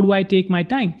day. How do I take my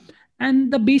time?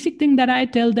 And the basic thing that I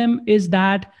tell them is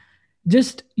that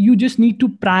you just need to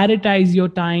prioritize your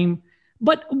time.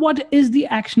 But what is the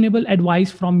actionable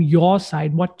advice from your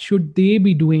side? What should they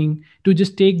be doing to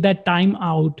just take that time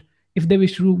out if they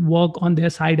wish to work on their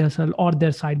side hustle or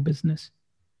their side business?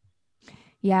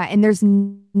 Yeah, and there's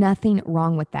nothing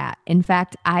wrong with that. In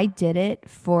fact, I did it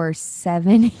for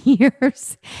 7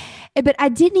 years, but I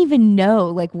didn't even know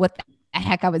like what the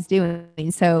heck I was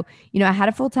doing. So, I had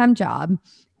a full-time job,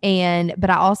 but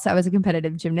I was a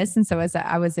competitive gymnast, and so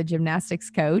I was a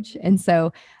gymnastics coach, and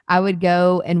so I would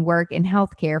go and work in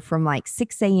healthcare from like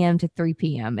 6 a.m. to 3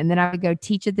 p.m. And then I would go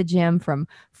teach at the gym from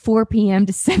 4 p.m.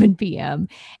 to 7 p.m.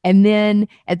 And then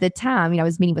at the time, I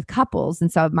was meeting with couples. And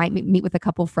so I might meet with a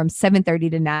couple from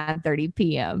 7:30 to 9:30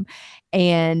 p.m.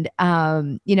 And,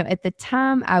 at the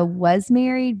time I was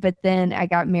married, but then I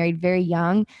got married very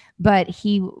young, but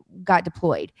he got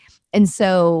deployed. And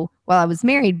so while I was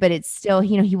married, but it's still,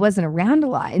 he wasn't around a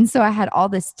lot. And so I had all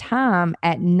this time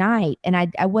at night, and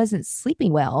I wasn't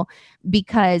sleeping well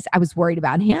because I was worried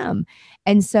about him.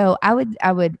 And so I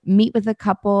would meet with a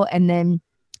couple and then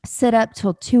sit up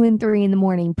till 2 and 3 in the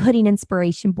morning, putting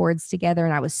inspiration boards together.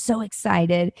 And I was so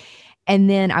excited. And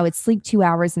then I would sleep 2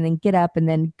 hours and then get up and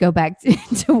then go back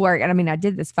to work. And I mean, I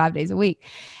did this 5 days a week.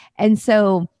 And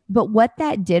so, but what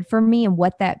that did for me, and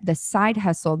the side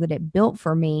hustle that it built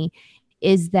for me,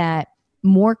 is that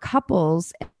more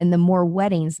couples and the more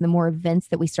weddings and the more events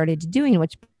that we started doing,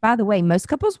 which, by the way, most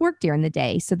couples work during the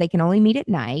day, so they can only meet at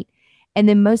night. And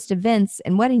then most events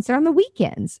and weddings are on the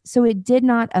weekends. So it did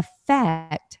not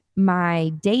affect my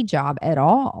day job at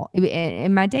all.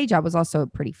 And my day job was also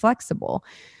pretty flexible.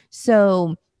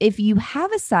 So if you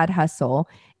have a side hustle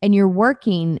and you're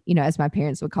working, as my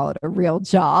parents would call it, a real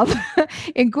job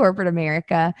in corporate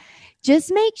America,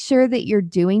 just make sure that you're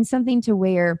doing something to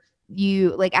where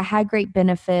I had great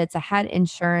benefits, I had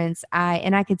insurance,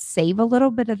 and I could save a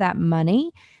little bit of that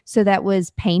money. So that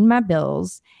was paying my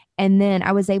bills. And then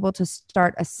I was able to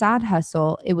start a side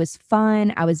hustle. It was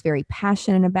fun. I was very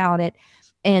passionate about it.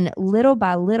 And little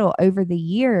by little over the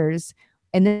years,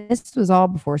 and this was all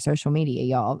before social media,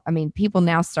 y'all. I mean, people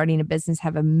now starting a business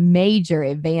have a major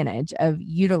advantage of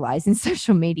utilizing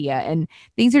social media, and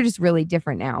things are just really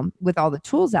different now with all the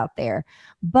tools out there.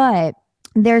 But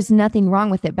there's nothing wrong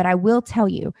with it. But I will tell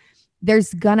you,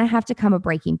 there's going to have to come a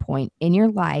breaking point in your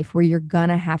life where you're going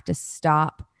to have to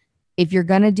stop. If you're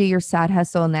going to do your side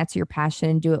hustle and that's your passion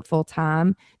and do it full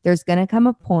time, there's going to come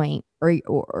a point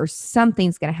or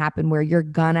something's going to happen where you're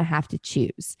going to have to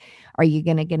choose. Are you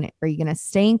going to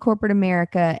stay in corporate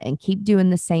America and keep doing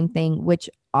the same thing, which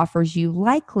offers you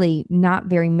likely not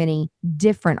very many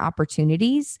different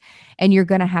opportunities, and you're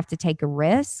going to have to take a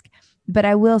risk? But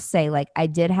I will say, like, I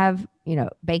did have,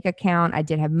 bank account, I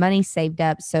did have money saved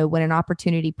up. So when an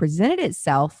opportunity presented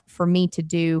itself for me to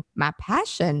do my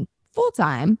passion full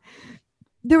time,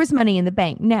 there was money in the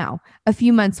bank. Now, a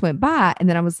few months went by, and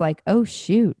then I was like, oh,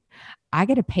 shoot, I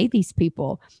got to pay these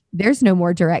people. There's no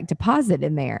more direct deposit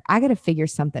in there. I got to figure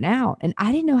something out. And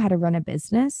I didn't know how to run a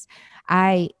business.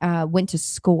 I went to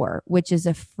SCORE, which is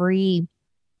a free,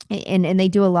 and they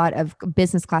do a lot of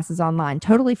business classes online,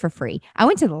 totally for free. I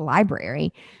went to the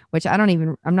library, which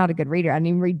I'm not a good reader. I didn't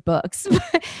even read books,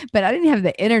 but I didn't have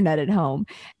the internet at home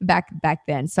back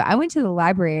then. So I went to the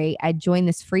library. I joined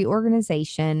this free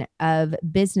organization of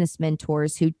business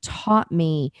mentors who taught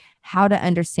me how to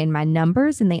understand my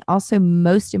numbers. And they also,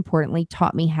 most importantly,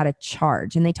 taught me how to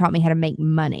charge, and they taught me how to make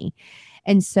money.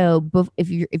 And so if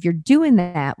you're doing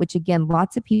that, which again,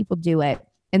 lots of people do it,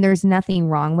 and there's nothing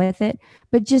wrong with it,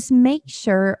 but just make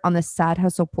sure on the side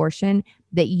hustle portion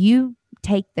that you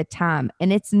take the time.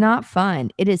 And it's not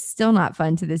fun. It is still not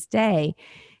fun to this day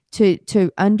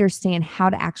to understand how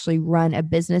to actually run a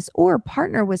business or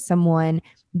partner with someone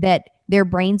that their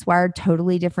brain's wired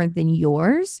totally different than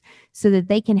yours, so that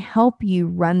they can help you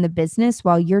run the business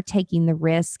while you're taking the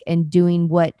risk and doing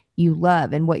what you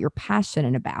love and what you're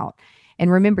passionate about. And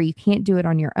remember, you can't do it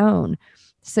on your own.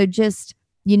 So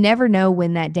you never know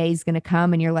when that day is going to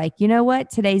come and you're like, you know what?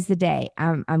 Today's the day.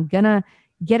 I'm going to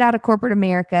get out of corporate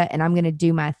America and I'm going to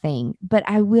do my thing. But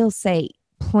I will say,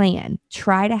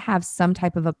 try to have some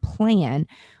type of a plan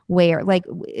where, like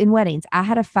in weddings, I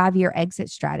had a 5-year exit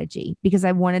strategy because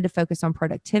I wanted to focus on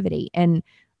productivity. And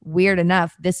weird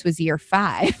enough, this was year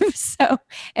 5.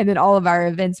 And then all of our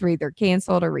events were either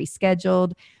canceled or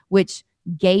rescheduled, which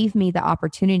gave me the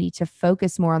opportunity to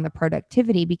focus more on the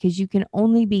productivity, because you can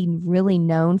only be really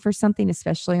known for something,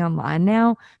 especially online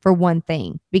now, for one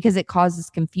thing, because it causes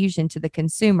confusion to the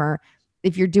consumer.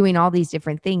 If you're doing all these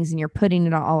different things and you're putting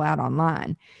it all out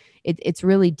online, it's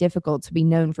really difficult to be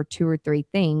known for two or three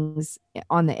things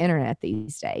on the internet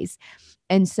these days.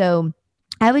 And so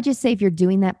I would just say, if you're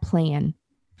doing that,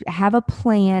 have a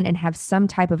plan and have some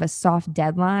type of a soft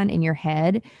deadline in your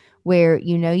head where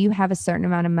you have a certain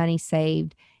amount of money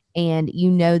saved, and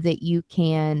that you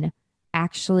can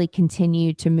actually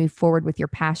continue to move forward with your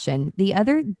passion. The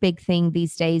other big thing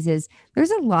these days is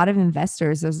there's a lot of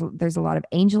investors. There's a lot of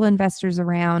angel investors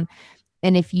around.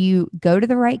 And if you go to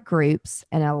the right groups,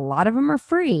 and a lot of them are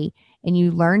free, and you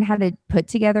learn how to put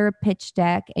together a pitch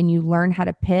deck and you learn how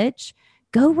to pitch,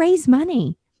 go raise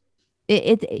money.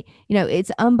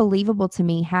 It's unbelievable to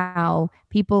me how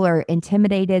people are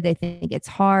intimidated. They think it's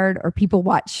hard, or people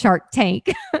watch Shark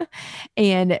Tank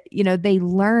and, they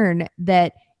learn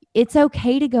that it's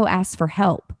okay to go ask for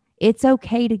help. It's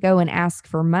okay to go and ask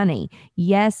for money.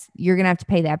 Yes, you're going to have to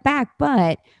pay that back,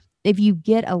 but if you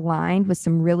get aligned with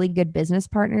some really good business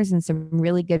partners and some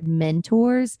really good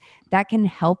mentors, that can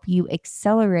help you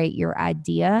accelerate your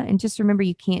idea. And just remember,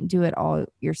 you can't do it all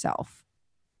yourself.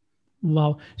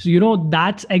 Wow. So,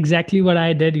 that's exactly what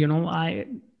I did.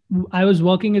 I was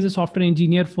working as a software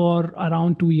engineer for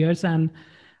around 2 years, and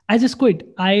I just quit.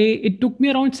 It took me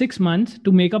around 6 months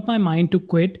to make up my mind to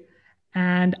quit,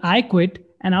 and I quit.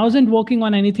 And I wasn't working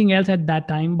on anything else at that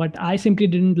time, but I simply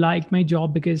didn't like my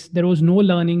job because there was no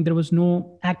learning, there was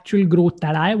no actual growth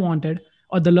that I wanted,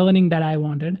 or the learning that I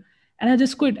wanted. And I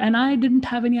just quit, and I didn't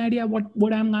have any idea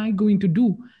what am I going to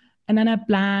do. And then I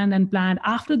planned and planned.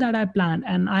 After that, I planned,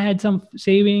 and I had some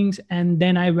savings, and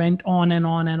then I went on and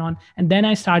on and on. And then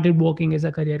I started working as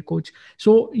a career coach.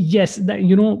 So yes,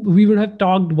 we would have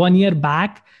talked 1 year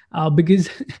back, because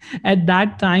at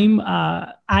that time,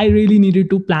 I really needed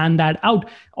to plan that out.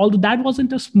 Although that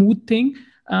wasn't a smooth thing,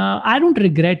 I don't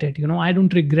regret it. I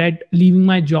don't regret leaving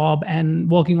my job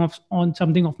and working on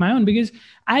something of my own, because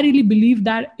I really believe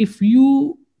that if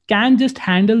you can just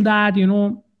handle that,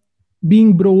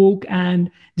 being broke and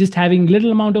just having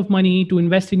little amount of money to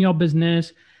invest in your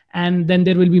business, and then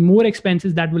there will be more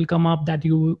expenses that will come up that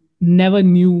you never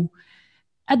knew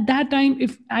at that time.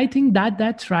 If I think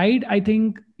that's right, I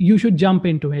think you should jump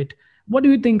into it. What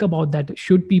do you think about that?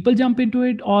 Should people jump into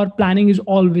it, or planning is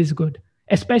always good,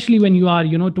 especially when you are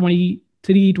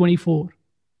 23, 24?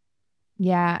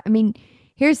 Yeah, I mean,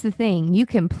 here's the thing. You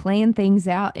can plan things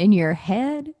out in your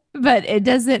head, but it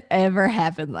doesn't ever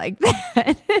happen like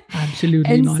that.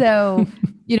 Absolutely And not. so,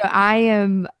 I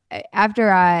am, after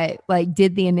I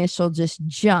did the initial just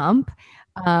jump,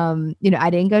 I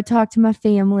didn't go talk to my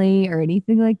family or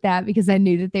anything like that, because I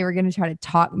knew that they were going to try to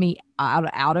talk me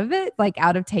out of it,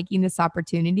 out of taking this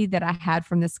opportunity that I had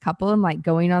from this couple, and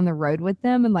going on the road with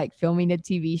them, and filming a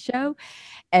TV show.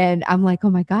 And I'm like, oh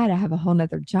my God, I have a whole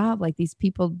nother job, like these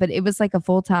people, but it was like a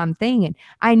full-time thing. And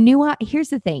I knew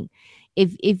here's the thing.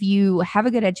 If you have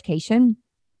a good education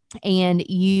and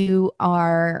you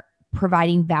are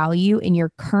providing value in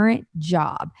your current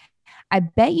job, I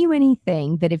bet you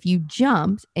anything that if you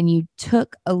jumped and you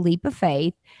took a leap of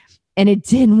faith and it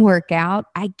didn't work out,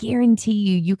 I guarantee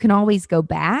you can always go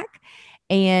back,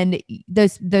 and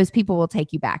those people will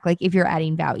take you back. Like if you're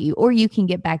adding value, or you can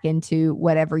get back into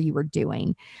whatever you were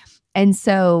doing. And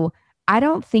so I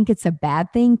don't think it's a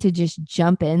bad thing to just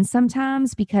jump in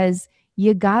sometimes, because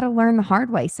you got to learn the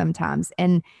hard way sometimes,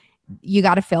 and you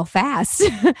got to fail fast.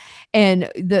 And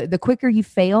the quicker you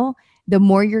fail, the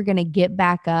more you're going to get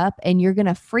back up, and you're going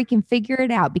to freaking figure it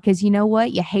out, because you know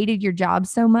what? You hated your job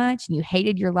so much, and you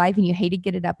hated your life, and you hated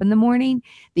get it up in the morning,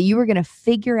 that you were going to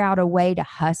figure out a way to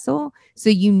hustle, so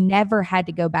you never had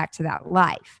to go back to that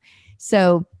life.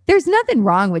 So there's nothing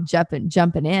wrong with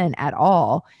jumping in at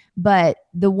all. But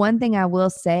the one thing I will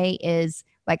say is,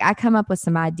 I come up with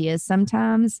some ideas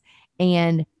sometimes,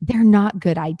 and they're not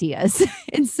good ideas.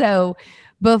 And so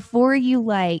before you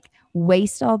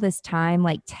waste all this time,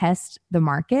 test the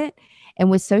market.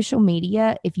 And with social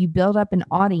media, if you build up an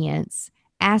audience,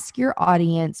 ask your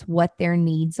audience what their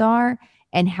needs are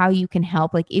and how you can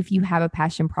help. If you have a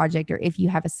passion project, or if you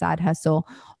have a side hustle,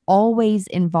 always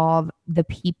involve the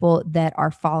people that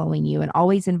are following you, and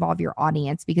always involve your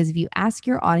audience, because if you ask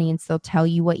your audience, they'll tell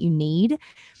you what you need.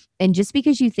 And just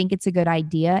because you think it's a good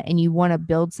idea and you want to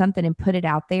build something and put it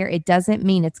out there, it doesn't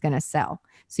mean it's going to sell.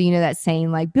 So, that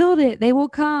saying, build it, they will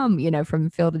come, from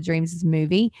Field of Dreams'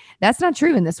 movie, that's not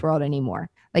true in this world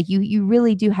anymore. You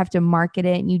really do have to market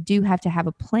it, and you do have to have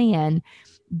a plan,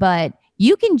 but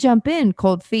You can jump in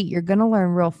cold feet. You're going to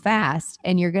learn real fast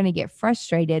and you're going to get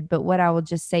frustrated. But what I will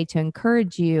just say to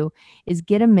encourage you is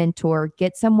get a mentor,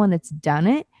 get someone that's done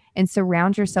it, and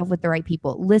surround yourself with the right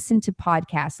people. Listen to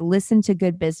podcasts, listen to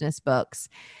good business books,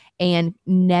 and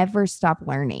never stop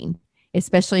learning,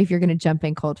 especially if you're going to jump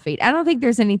in cold feet. I don't think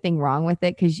there's anything wrong with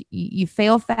it because you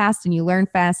fail fast and you learn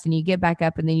fast and you get back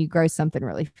up and then you grow something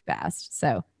really fast.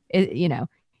 So,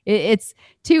 it's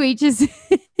to each is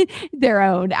their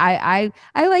own. I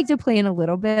like to plan a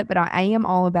little bit, but I am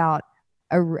all about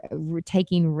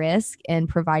taking risk and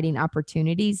providing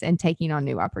opportunities and taking on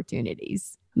new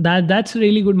opportunities. That's a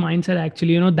really good mindset,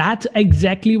 actually. That's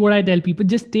exactly what I tell people.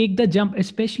 Just take the jump,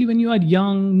 especially when you are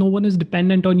young. No one is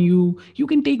dependent on you. You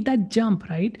can take that jump,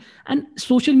 right? And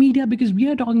social media, because we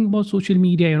are talking about social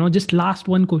media, just last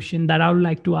one question that I would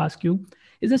like to ask you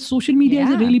is that social media is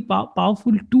a Yeah. really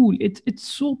powerful tool. It's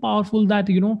so powerful that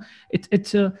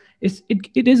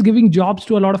it is giving jobs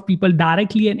to a lot of people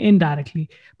directly and indirectly.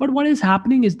 But what is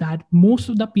happening is that most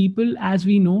of the people, as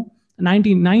we know,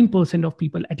 99% of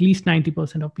people, at least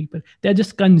 90% of people, they're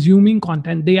just consuming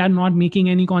content. They are not making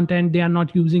any content. They are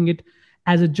not using it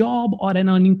as a job or an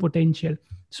earning potential.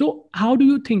 So how do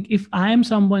you think, if I am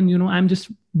someone, I'm just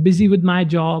busy with my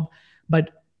job, but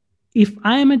if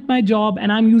I am at my job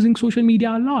and I'm using social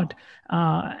media a lot,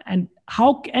 and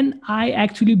how can I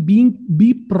actually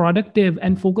be productive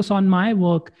and focus on my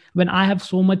work when I have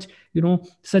so much,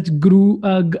 such a good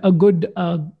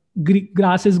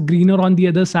grass is greener on the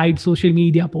other side social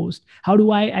media post? How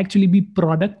do I actually be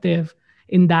productive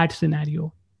in that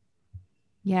scenario?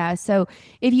 Yeah. So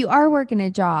if you are working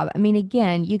a job, I mean,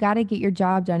 again, you got to get your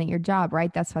job done at your job,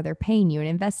 right? That's why they're paying you and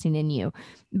investing in you.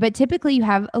 But typically you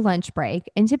have a lunch break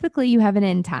and typically you have an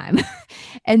end time.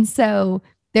 And so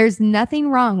there's nothing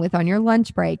wrong with on your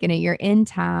lunch break and at your end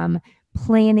time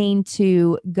planning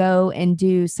to go and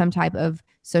do some type of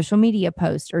social media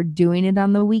post or doing it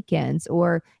on the weekends.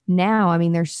 Or now, I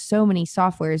mean, there's so many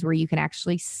softwares where you can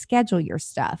actually schedule your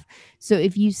stuff. So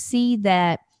if you see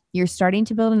that you're starting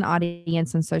to build an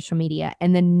audience on social media,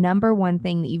 and the number one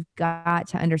thing that you've got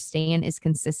to understand is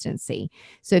consistency.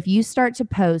 So if you start to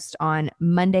post on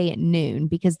Monday at noon,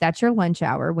 because that's your lunch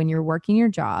hour when you're working your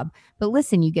job, but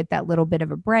listen, you get that little bit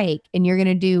of a break and you're going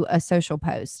to do a social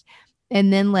post.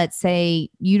 And then let's say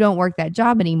you don't work that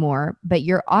job anymore, but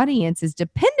your audience is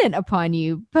dependent upon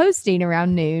you posting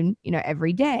around noon,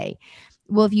 every day.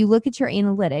 Well, if you look at your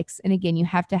analytics, and again, you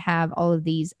have to have all of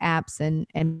these apps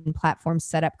and platforms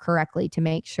set up correctly to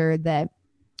make sure that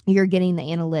you're getting the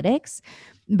analytics.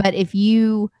 But if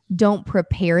you don't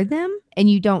prepare them and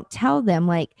you don't tell them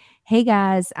like, hey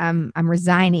guys, I'm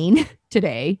resigning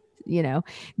today,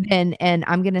 then and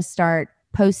I'm gonna start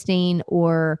posting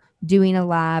or doing a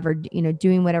live or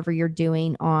doing whatever you're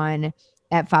doing on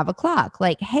at 5 o'clock.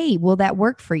 Like, hey, will that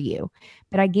work for you?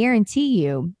 But I guarantee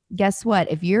you, guess what?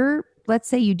 If let's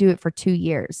say you do it for 2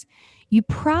 years, you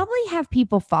probably have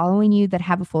people following you that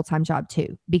have a full-time job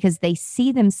too, because they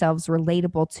see themselves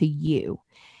relatable to you.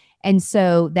 And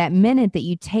so that minute that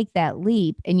you take that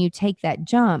leap and you take that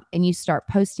jump and you start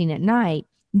posting at night,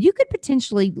 you could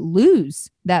potentially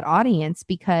lose that audience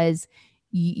because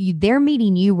they're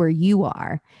meeting you where you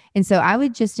are. And so I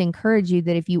would just encourage you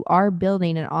that if you are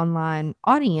building an online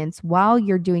audience while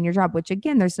you're doing your job, which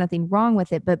again, there's nothing wrong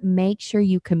with it, but make sure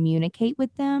you communicate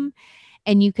with them,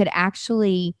 and you could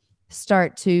actually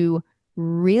start to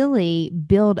really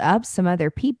build up some other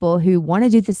people who want to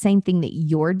do the same thing that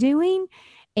you're doing,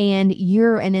 and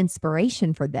you're an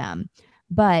inspiration for them.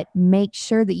 But make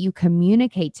sure that you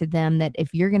communicate to them that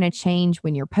if you're going to change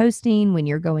when you're posting, when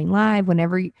you're going live,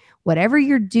 whatever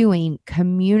you're doing,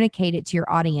 communicate it to your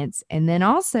audience. And then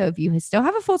also, if you still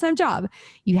have a full-time job,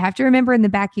 you have to remember in the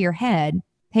back of your head,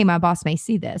 hey, my boss may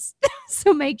see this.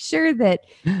 So make sure that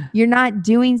you're not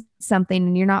doing something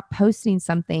and you're not posting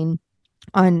something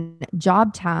on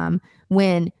job time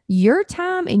when your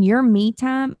time and your me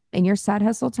time and your side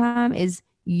hustle time is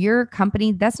your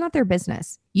company. That's not their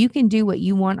business. You can do what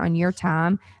you want on your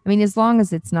time. I mean, as long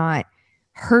as it's not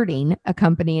hurting a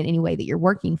company in any way that you're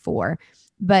working for.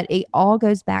 But it all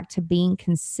goes back to being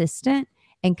consistent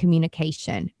and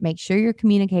communication. Make sure you're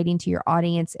communicating to your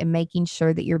audience and making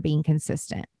sure that you're being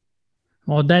consistent.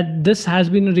 Oh, that this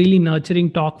has been a really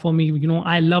nurturing talk for me.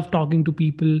 I love talking to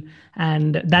people,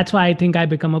 and that's why I think I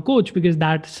become a coach, because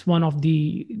that's one of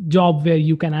the job where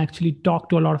you can actually talk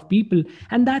to a lot of people,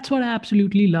 and that's what I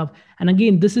absolutely love. And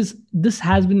again, this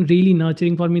has been really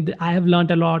nurturing for me. I have learned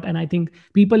a lot, and I think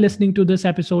people listening to this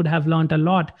episode have learned a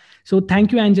lot. So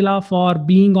thank you, Angela, for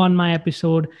being on my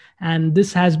episode. And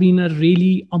this has been a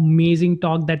really amazing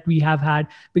talk that we have had,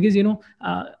 because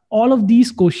all of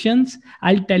these questions,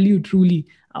 I'll tell you truly,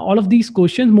 all of these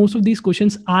questions, most of these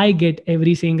questions I get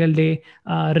every single day,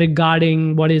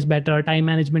 regarding what is better, time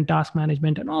management, task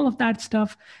management, and all of that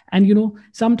stuff. And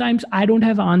sometimes I don't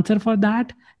have answer for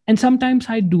that, and sometimes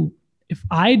I do. If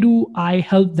I do, I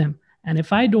help them, and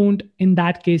if I don't, in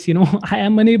that case, I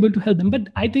am unable to help them. But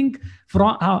I think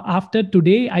from after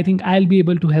today, I think I'll be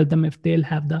able to help them if they'll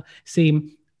have the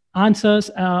same answers,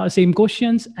 same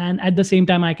questions, and at the same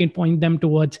time I can point them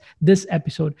towards this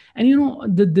episode. And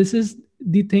this is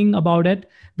the thing about it,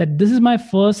 that this is my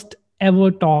first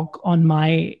ever talk on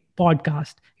my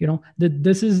podcast. That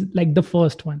this is like the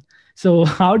first one. So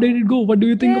how did it go? What do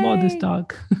you think about this Yay.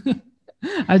 talk?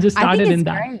 I just I think started it's in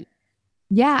that. great.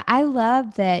 Yeah, I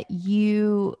love that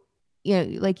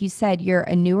like you said, you're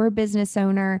a newer business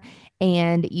owner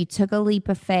and you took a leap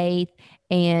of faith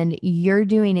and you're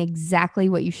doing exactly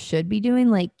what you should be doing.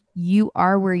 Like you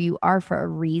are where you are for a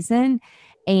reason.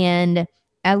 And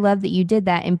I love that you did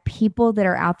that. And people that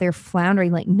are out there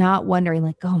floundering, like not wondering,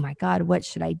 like, oh my God, what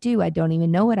should I do? I don't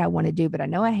even know what I want to do, but I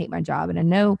know I hate my job and I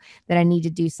know that I need to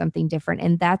do something different.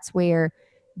 And that's where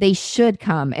they should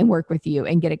come and work with you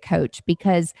and get a coach,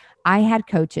 because I had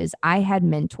coaches, I had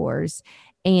mentors,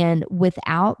 and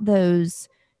without those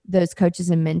coaches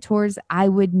and mentors, I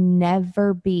would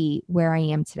never be where I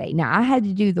am today. Now, I had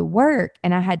to do the work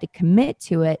and I had to commit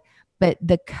to it, but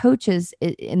the coaches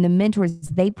and the mentors,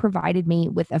 they provided me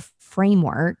with a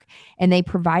framework and they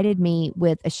provided me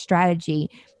with a strategy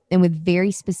and with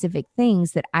very specific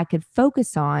things that I could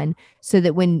focus on, so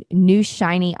that when new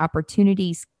shiny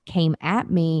opportunities came at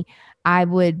me, I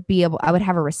would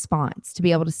have a response to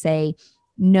be able to say,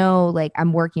 no, like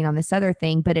I'm working on this other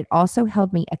thing. But it also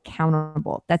held me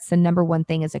accountable. That's the number one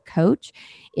thing as a coach,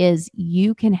 is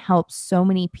you can help so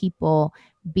many people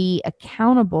be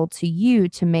accountable to you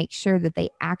to make sure that they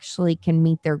actually can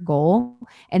meet their goal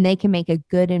and they can make a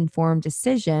good informed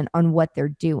decision on what they're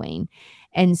doing.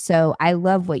 And so I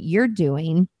love what you're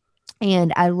doing.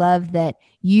 And I love that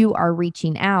you are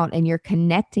reaching out and you're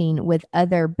connecting with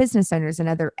other business owners and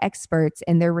other experts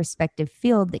in their respective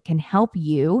field that can help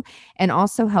you and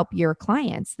also help your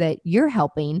clients that you're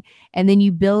helping. And then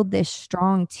you build this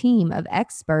strong team of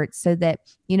experts so that,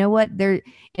 you know what, there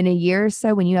in a year or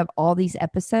so, when you have all these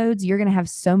episodes, you're going to have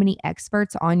so many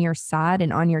experts on your side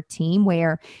and on your team,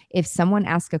 where if someone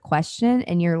asks a question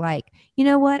and you're like, you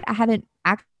know what, I haven't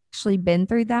actually been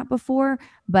through that before,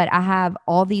 but I have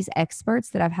all these experts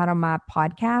that I've had on my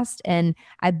podcast, and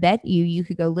I bet you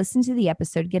could go listen to the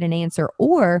episode, get an answer,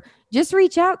 or just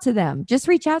reach out to them, just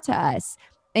reach out to us.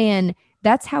 And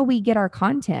that's how we get our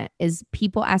content, is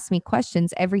people ask me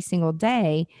questions every single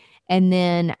day, and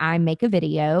then I make a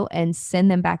video and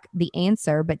send them back the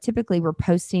answer. But typically we're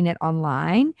posting it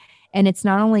online. And it's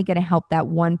not only going to help that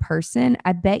one person.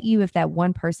 I bet you if that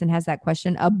one person has that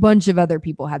question, a bunch of other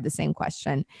people have the same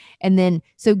question. And then,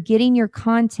 so getting your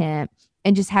content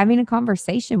and just having a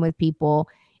conversation with people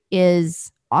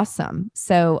is awesome.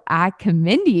 So I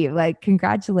commend you. Like,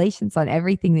 congratulations on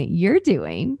everything that you're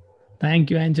doing.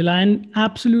 Thank you, Angela. And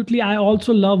absolutely, I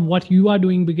also love what you are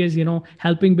doing, because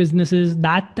helping businesses,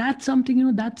 that's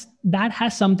something, that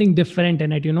has something different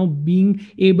in it. Being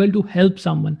able to help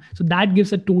someone, so that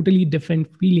gives a totally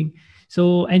different feeling.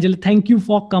 So, Angela, thank you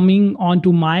for coming on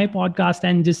to my podcast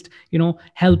and just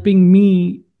helping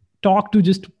me talk to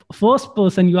just first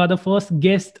person. You are the first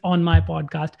guest on my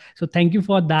podcast, so thank you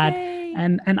for that. Yay.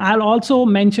 And I'll also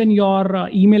mention your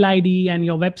email ID and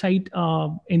your website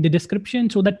in the description,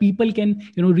 so that people can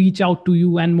reach out to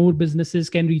you, and more businesses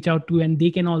can reach out to you, and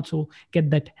they can also get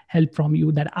that help from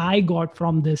you that I got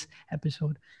from this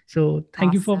episode. So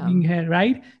thank you for being Awesome. here.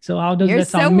 Right, so how does You're that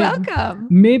so sound? welcome.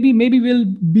 Maybe we'll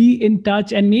be in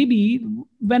touch, and maybe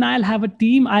when I'll have a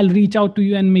team, I'll reach out to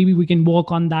you, and maybe we can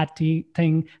work on that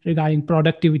thing regarding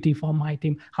productivity for my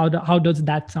team. How does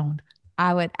that sound?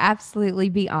 I would absolutely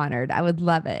be honored. I would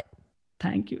love it.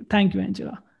 Thank you,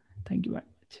 Angela. Thank you very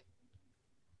much.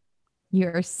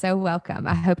 You're so welcome.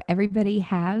 I hope everybody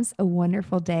has a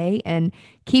wonderful day, and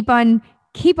keep on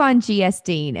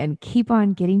GSDing and keep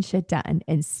on getting shit done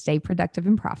and stay productive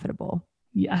and profitable.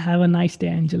 Yeah, have a nice day,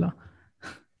 Angela.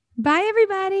 Bye,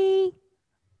 everybody.